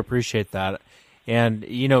really do appreciate that. And,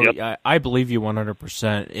 you know, Yep. I believe you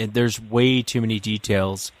 100%. And there's way too many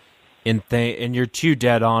details, and you're too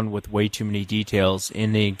dead on with way too many details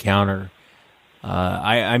in the encounter.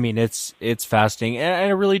 I mean, it's fascinating. And I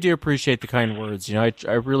really do appreciate the kind words. You know,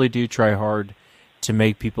 I really do try hard to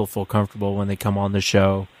make people feel comfortable when they come on the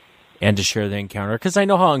show and to share the encounter. Because I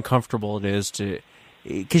know how uncomfortable it is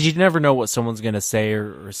because you never know what someone's going to say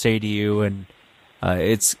or say to you. And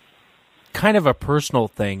it's kind of a personal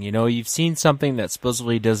thing. You know, you've seen something that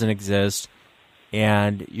supposedly doesn't exist,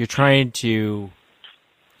 and you're trying to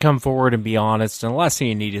come forward and be honest, and the last thing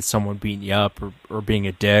you need is someone beating you up or being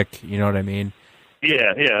a dick. You know what I mean?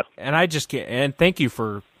 Yeah, yeah. And I just can't. And thank you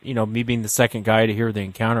for, you know, me being the second guy to hear the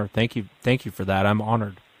encounter. Thank you for that. I'm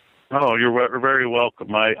honored. Oh, you're very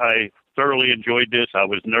welcome. I thoroughly enjoyed this. I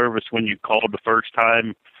was nervous when you called the first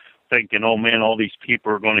time, thinking, oh man, all these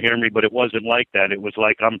people are going to hear me, but it wasn't like that. It was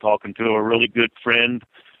like I'm talking to a really good friend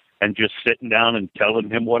and just sitting down and telling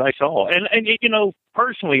him what I saw. And you know,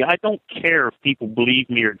 personally, I don't care if people believe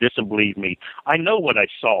me or disbelieve me. I know what I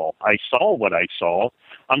saw. I saw what I saw.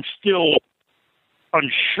 I'm still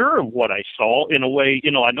unsure of what I saw in a way.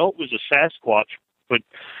 You know, I know it was a Sasquatch, but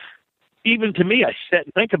even to me, I sit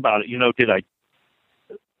and think about it. You know,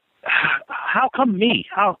 how come me?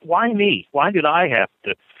 Why me? Why did I have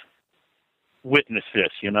to witness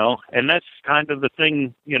this, you know? And that's kind of the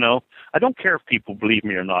thing, you know. I don't care if people believe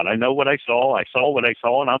me or not. I know what I saw what I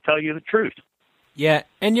saw, and I'll tell you the truth. Yeah,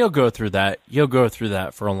 and you'll go through that. You'll go through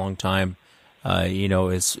that for a long time. You know,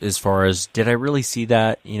 as far as, did I really see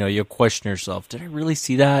that? You know, you'll question yourself. Did I really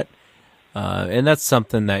see that? And that's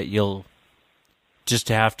something that you'll just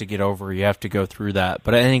have to get over. You have to go through that.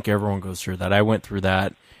 But I think everyone goes through that. I went through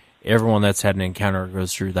that. Everyone that's had an encounter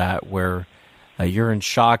goes through that, where you're in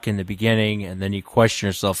shock in the beginning, and then you question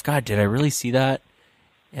yourself, God, did I really see that?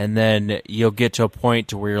 And then you'll get to a point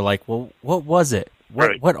to where you're like, well, what was it?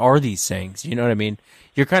 What are these things? You know what I mean?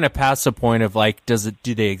 You're kind of past the point of like, do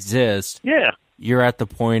they exist? Yeah. You're at the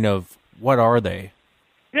point of, what are they?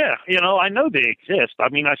 Yeah, you know, I know they exist. I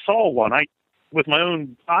mean, I saw one. With my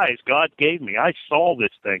own eyes, God gave me. I saw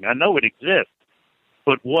this thing. I know it exists.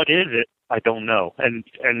 But what is it? I don't know. And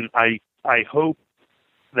I hope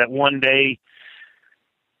that one day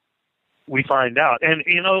we find out. And,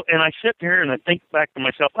 you know, and I sit here and I think back to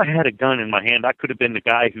myself, I had a gun in my hand. I could have been the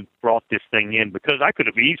guy who brought this thing in, because I could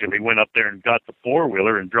have easily went up there and got the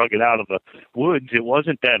four-wheeler and drug it out of the woods. It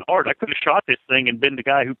wasn't that hard. I could have shot this thing and been the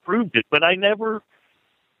guy who proved it, but I never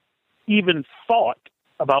even thought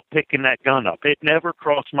about picking that gun up. It never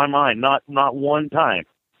crossed my mind, not one time.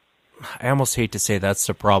 I almost hate to say that's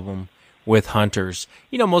the problem with hunters.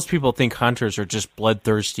 You know, most people think hunters are just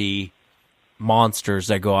bloodthirsty monsters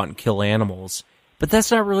that go out and kill animals, but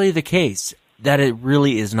that's not really the case. That it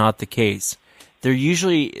really is not the case. They're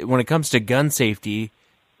usually, when it comes to gun safety,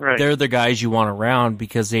 they're the guys you want around,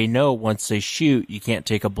 because they know once they shoot, you can't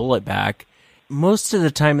take a bullet back. Most of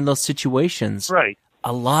the time in those situations,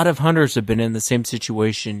 a lot of hunters have been in the same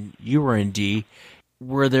situation you were in, D,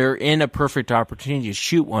 where they're in a perfect opportunity to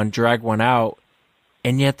shoot one, drag one out,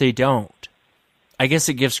 and yet they don't. I guess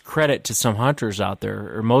it gives credit to some hunters out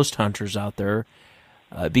there, or most hunters out there,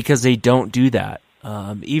 because they don't do that.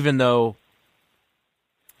 Even though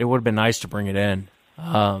it would have been nice to bring it in.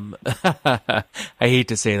 I hate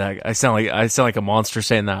to say that. I sound like a monster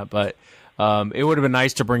saying that, but it would have been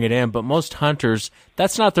nice to bring it in. But most hunters,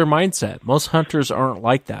 that's not their mindset. Most hunters aren't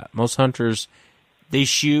like that. Most hunters, they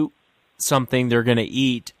shoot something they're going to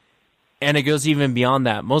eat, and it goes even beyond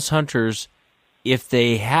that. Most hunters, if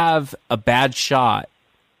they have a bad shot,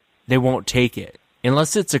 they won't take it.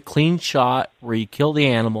 Unless it's a clean shot where you kill the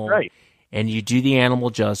animal and you do the animal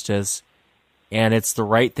justice and it's the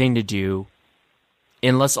right thing to do.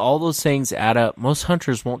 Unless all those things add up, most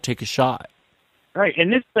hunters won't take a shot. Right,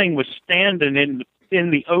 and this thing was standing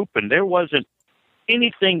in the open. There wasn't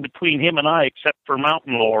anything between him and I except for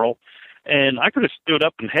mountain laurel. And I could have stood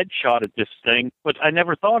up and headshotted this thing, but I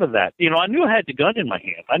never thought of that. You know, I knew I had the gun in my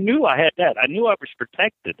hand. I knew I had that. I knew I was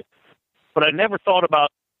protected. But I never thought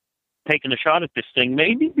about taking a shot at this thing.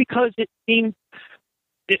 Maybe because it seemed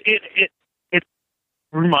it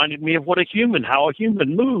reminded me of how a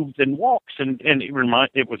human moves and walks, and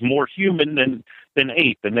it was more human than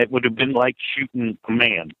ape, and it would have been like shooting a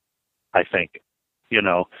man, I think,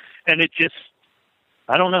 and it just,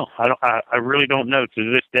 I don't know. I really don't know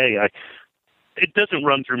to this day. It doesn't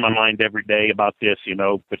run through my mind every day about this,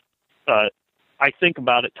 but I think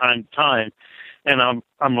about it time to time, and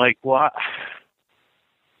I'm like, well,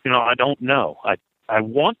 I don't know. I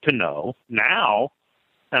want to know now.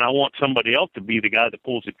 And I want somebody else to be the guy that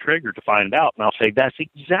pulls the trigger to find out. And I'll say, that's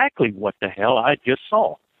exactly what the hell I just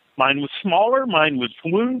saw. Mine was smaller, mine was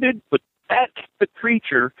wounded, but that's the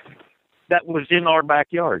creature that was in our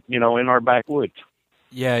backyard, in our backwoods.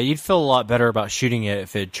 Yeah, you'd feel a lot better about shooting it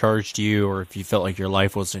if it charged you, or if you felt like your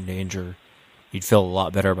life was in danger. You'd feel a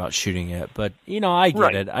lot better about shooting it. But, I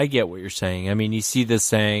get it. I get what you're saying. I mean, you see this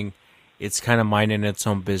saying, it's kind of minding its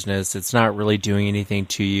own business. It's not really doing anything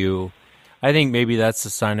to you. I think maybe that's a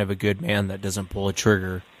sign of a good man that doesn't pull a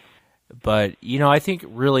trigger. But, I think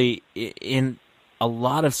really in a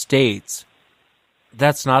lot of states,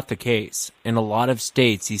 that's not the case. In a lot of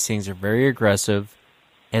states, these things are very aggressive,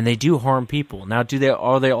 and they do harm people. Now,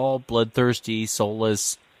 are they all bloodthirsty,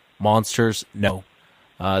 soulless monsters? No,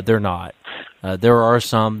 they're not. There are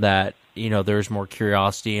some that, there's more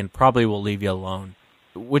curiosity and probably will leave you alone.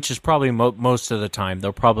 Which is probably most of the time.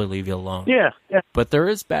 They'll probably leave you alone. Yeah. But there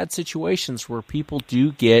is bad situations where people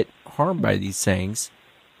do get harmed by these things,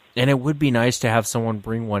 and it would be nice to have someone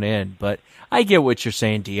bring one in. But I get what you're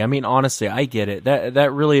saying, D. I mean, honestly, I get it.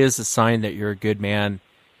 That really is a sign that you're a good man.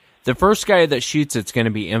 The first guy that shoots it's going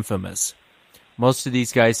to be infamous. Most of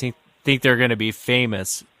these guys think they're going to be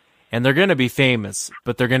famous, and they're going to be famous,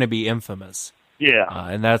 but they're going to be infamous. Yeah.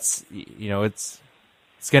 And that's, it's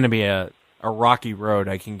going to be a rocky road,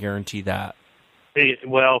 I can guarantee that.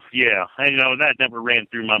 Well, yeah. That never ran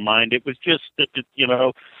through my mind. It was just that,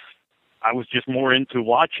 I was just more into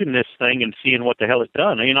watching this thing and seeing what the hell it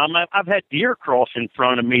done. I've had deer cross in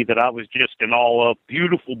front of me that I was just in awe of,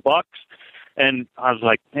 beautiful bucks, and I was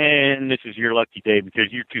like, man, this is your lucky day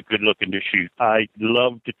because you're too good looking to shoot. I'd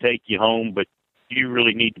love to take you home, but you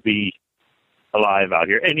really need to be alive out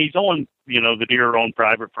here. And he's on, the deer are on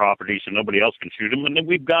private property, so nobody else can shoot him. And then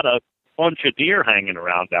we've got a bunch of deer hanging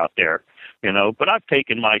around out there, but I've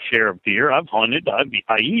taken my share of deer. I've hunted.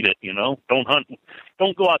 I eat it,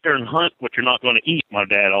 don't go out there and hunt what you're not going to eat, my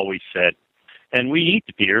dad always said. And we eat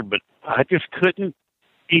the deer, but I just couldn't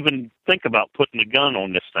even think about putting a gun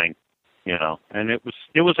on this thing, and it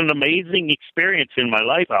was an amazing experience in my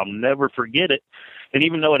life. I'll never forget it. And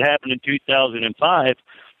even though it happened in 2005,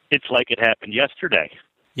 it's like it happened yesterday.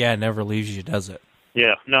 Yeah, it never leaves you, does it?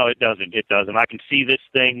 Yeah, no, it doesn't. It doesn't. I can see this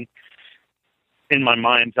thing in my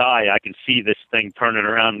mind's eye. I can see this thing turning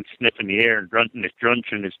around and sniffing the air and crunching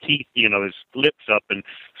his teeth, his lips up and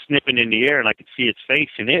sniffing in the air, and I could see its face,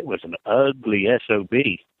 and it was an ugly SOB.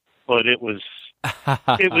 But it was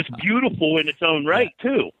beautiful in its own right,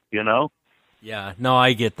 too, Yeah, no,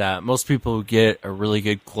 I get that. Most people who get a really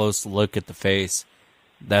good close look at the face,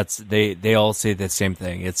 they all say the same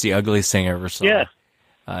thing. It's the ugliest thing I ever saw. Yeah.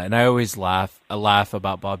 And I always laugh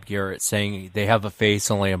about Bob Garrett saying they have a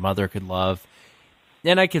face only a mother could love.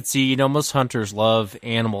 And I could see, most hunters love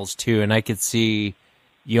animals too, and I could see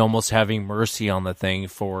you almost having mercy on the thing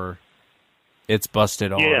for its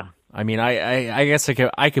busted arm. Yeah. I mean, I guess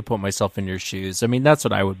I could put myself in your shoes. I mean, that's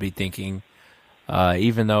what I would be thinking.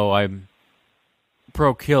 Even though I'm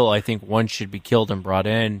pro-kill, I think one should be killed and brought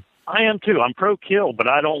in. I am too. I'm pro-kill, but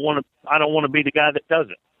I don't want to be the guy that does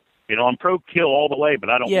it. I'm pro-kill all the way, but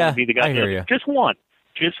I don't want to be the guy that does it. Just one.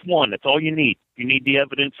 That's all you need. You need the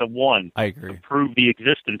evidence of one. I agree. To prove the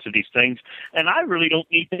existence of these things. And I really don't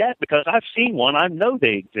need that because I've seen one. I know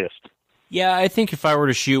they exist. Yeah, I think if I were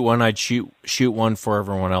to shoot one, I'd shoot one for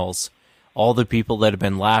everyone else. All the people that have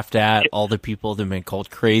been laughed at, all the people that have been called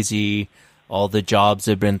crazy, all the jobs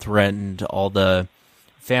that have been threatened, all the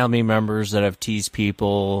family members that have teased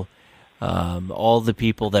people, all the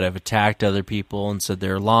people that have attacked other people and said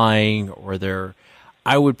they're lying or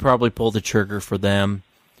I would probably pull the trigger for them.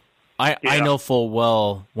 I know full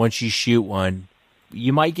well once you shoot one,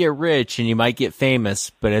 you might get rich and you might get famous,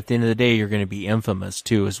 but at the end of the day, you're going to be infamous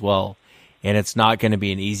too as well. And it's not going to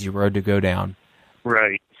be an easy road to go down.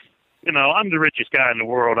 Right. I'm the richest guy in the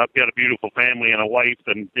world. I've got a beautiful family and a wife,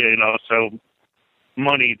 and, so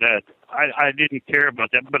money that I didn't care about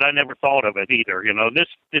that, but I never thought of it either.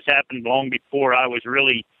 This happened long before I was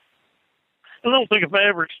really, I don't think if I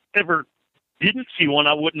ever didn't see one,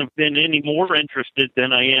 I wouldn't have been any more interested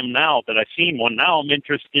than I am now that I've seen one. Now I'm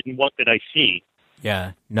interested in what did I see.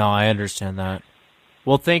 Yeah, no, I understand that.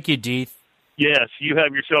 Well, thank you, Dee. Yes, you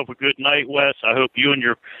have yourself a good night, Wes. I hope you and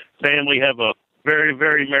your family have a very,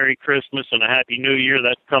 very Merry Christmas and a Happy New Year.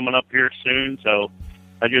 That's coming up here soon. So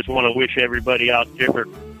I just want to wish everybody out there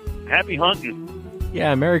happy hunting.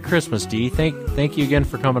 Yeah, Merry Christmas, Dee. Thank you again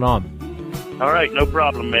for coming on. All right, no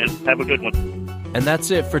problem, man. Have a good one. And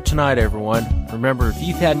that's it for tonight, everyone. Remember, if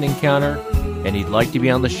you've had an encounter and you'd like to be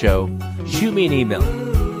on the show, shoot me an email,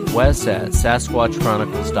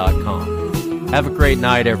 wes@sasquatchchronicles.com. Have a great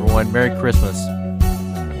night, everyone. Merry Christmas.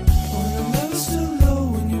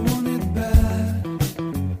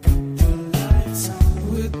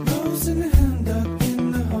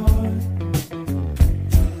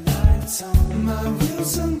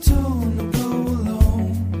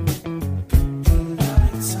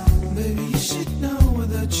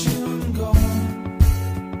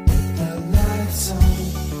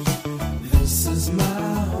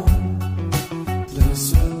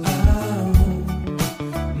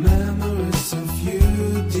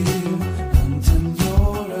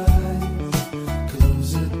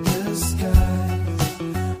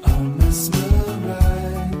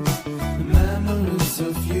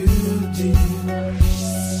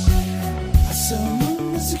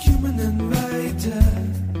 Someone was a human and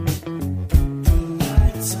writer.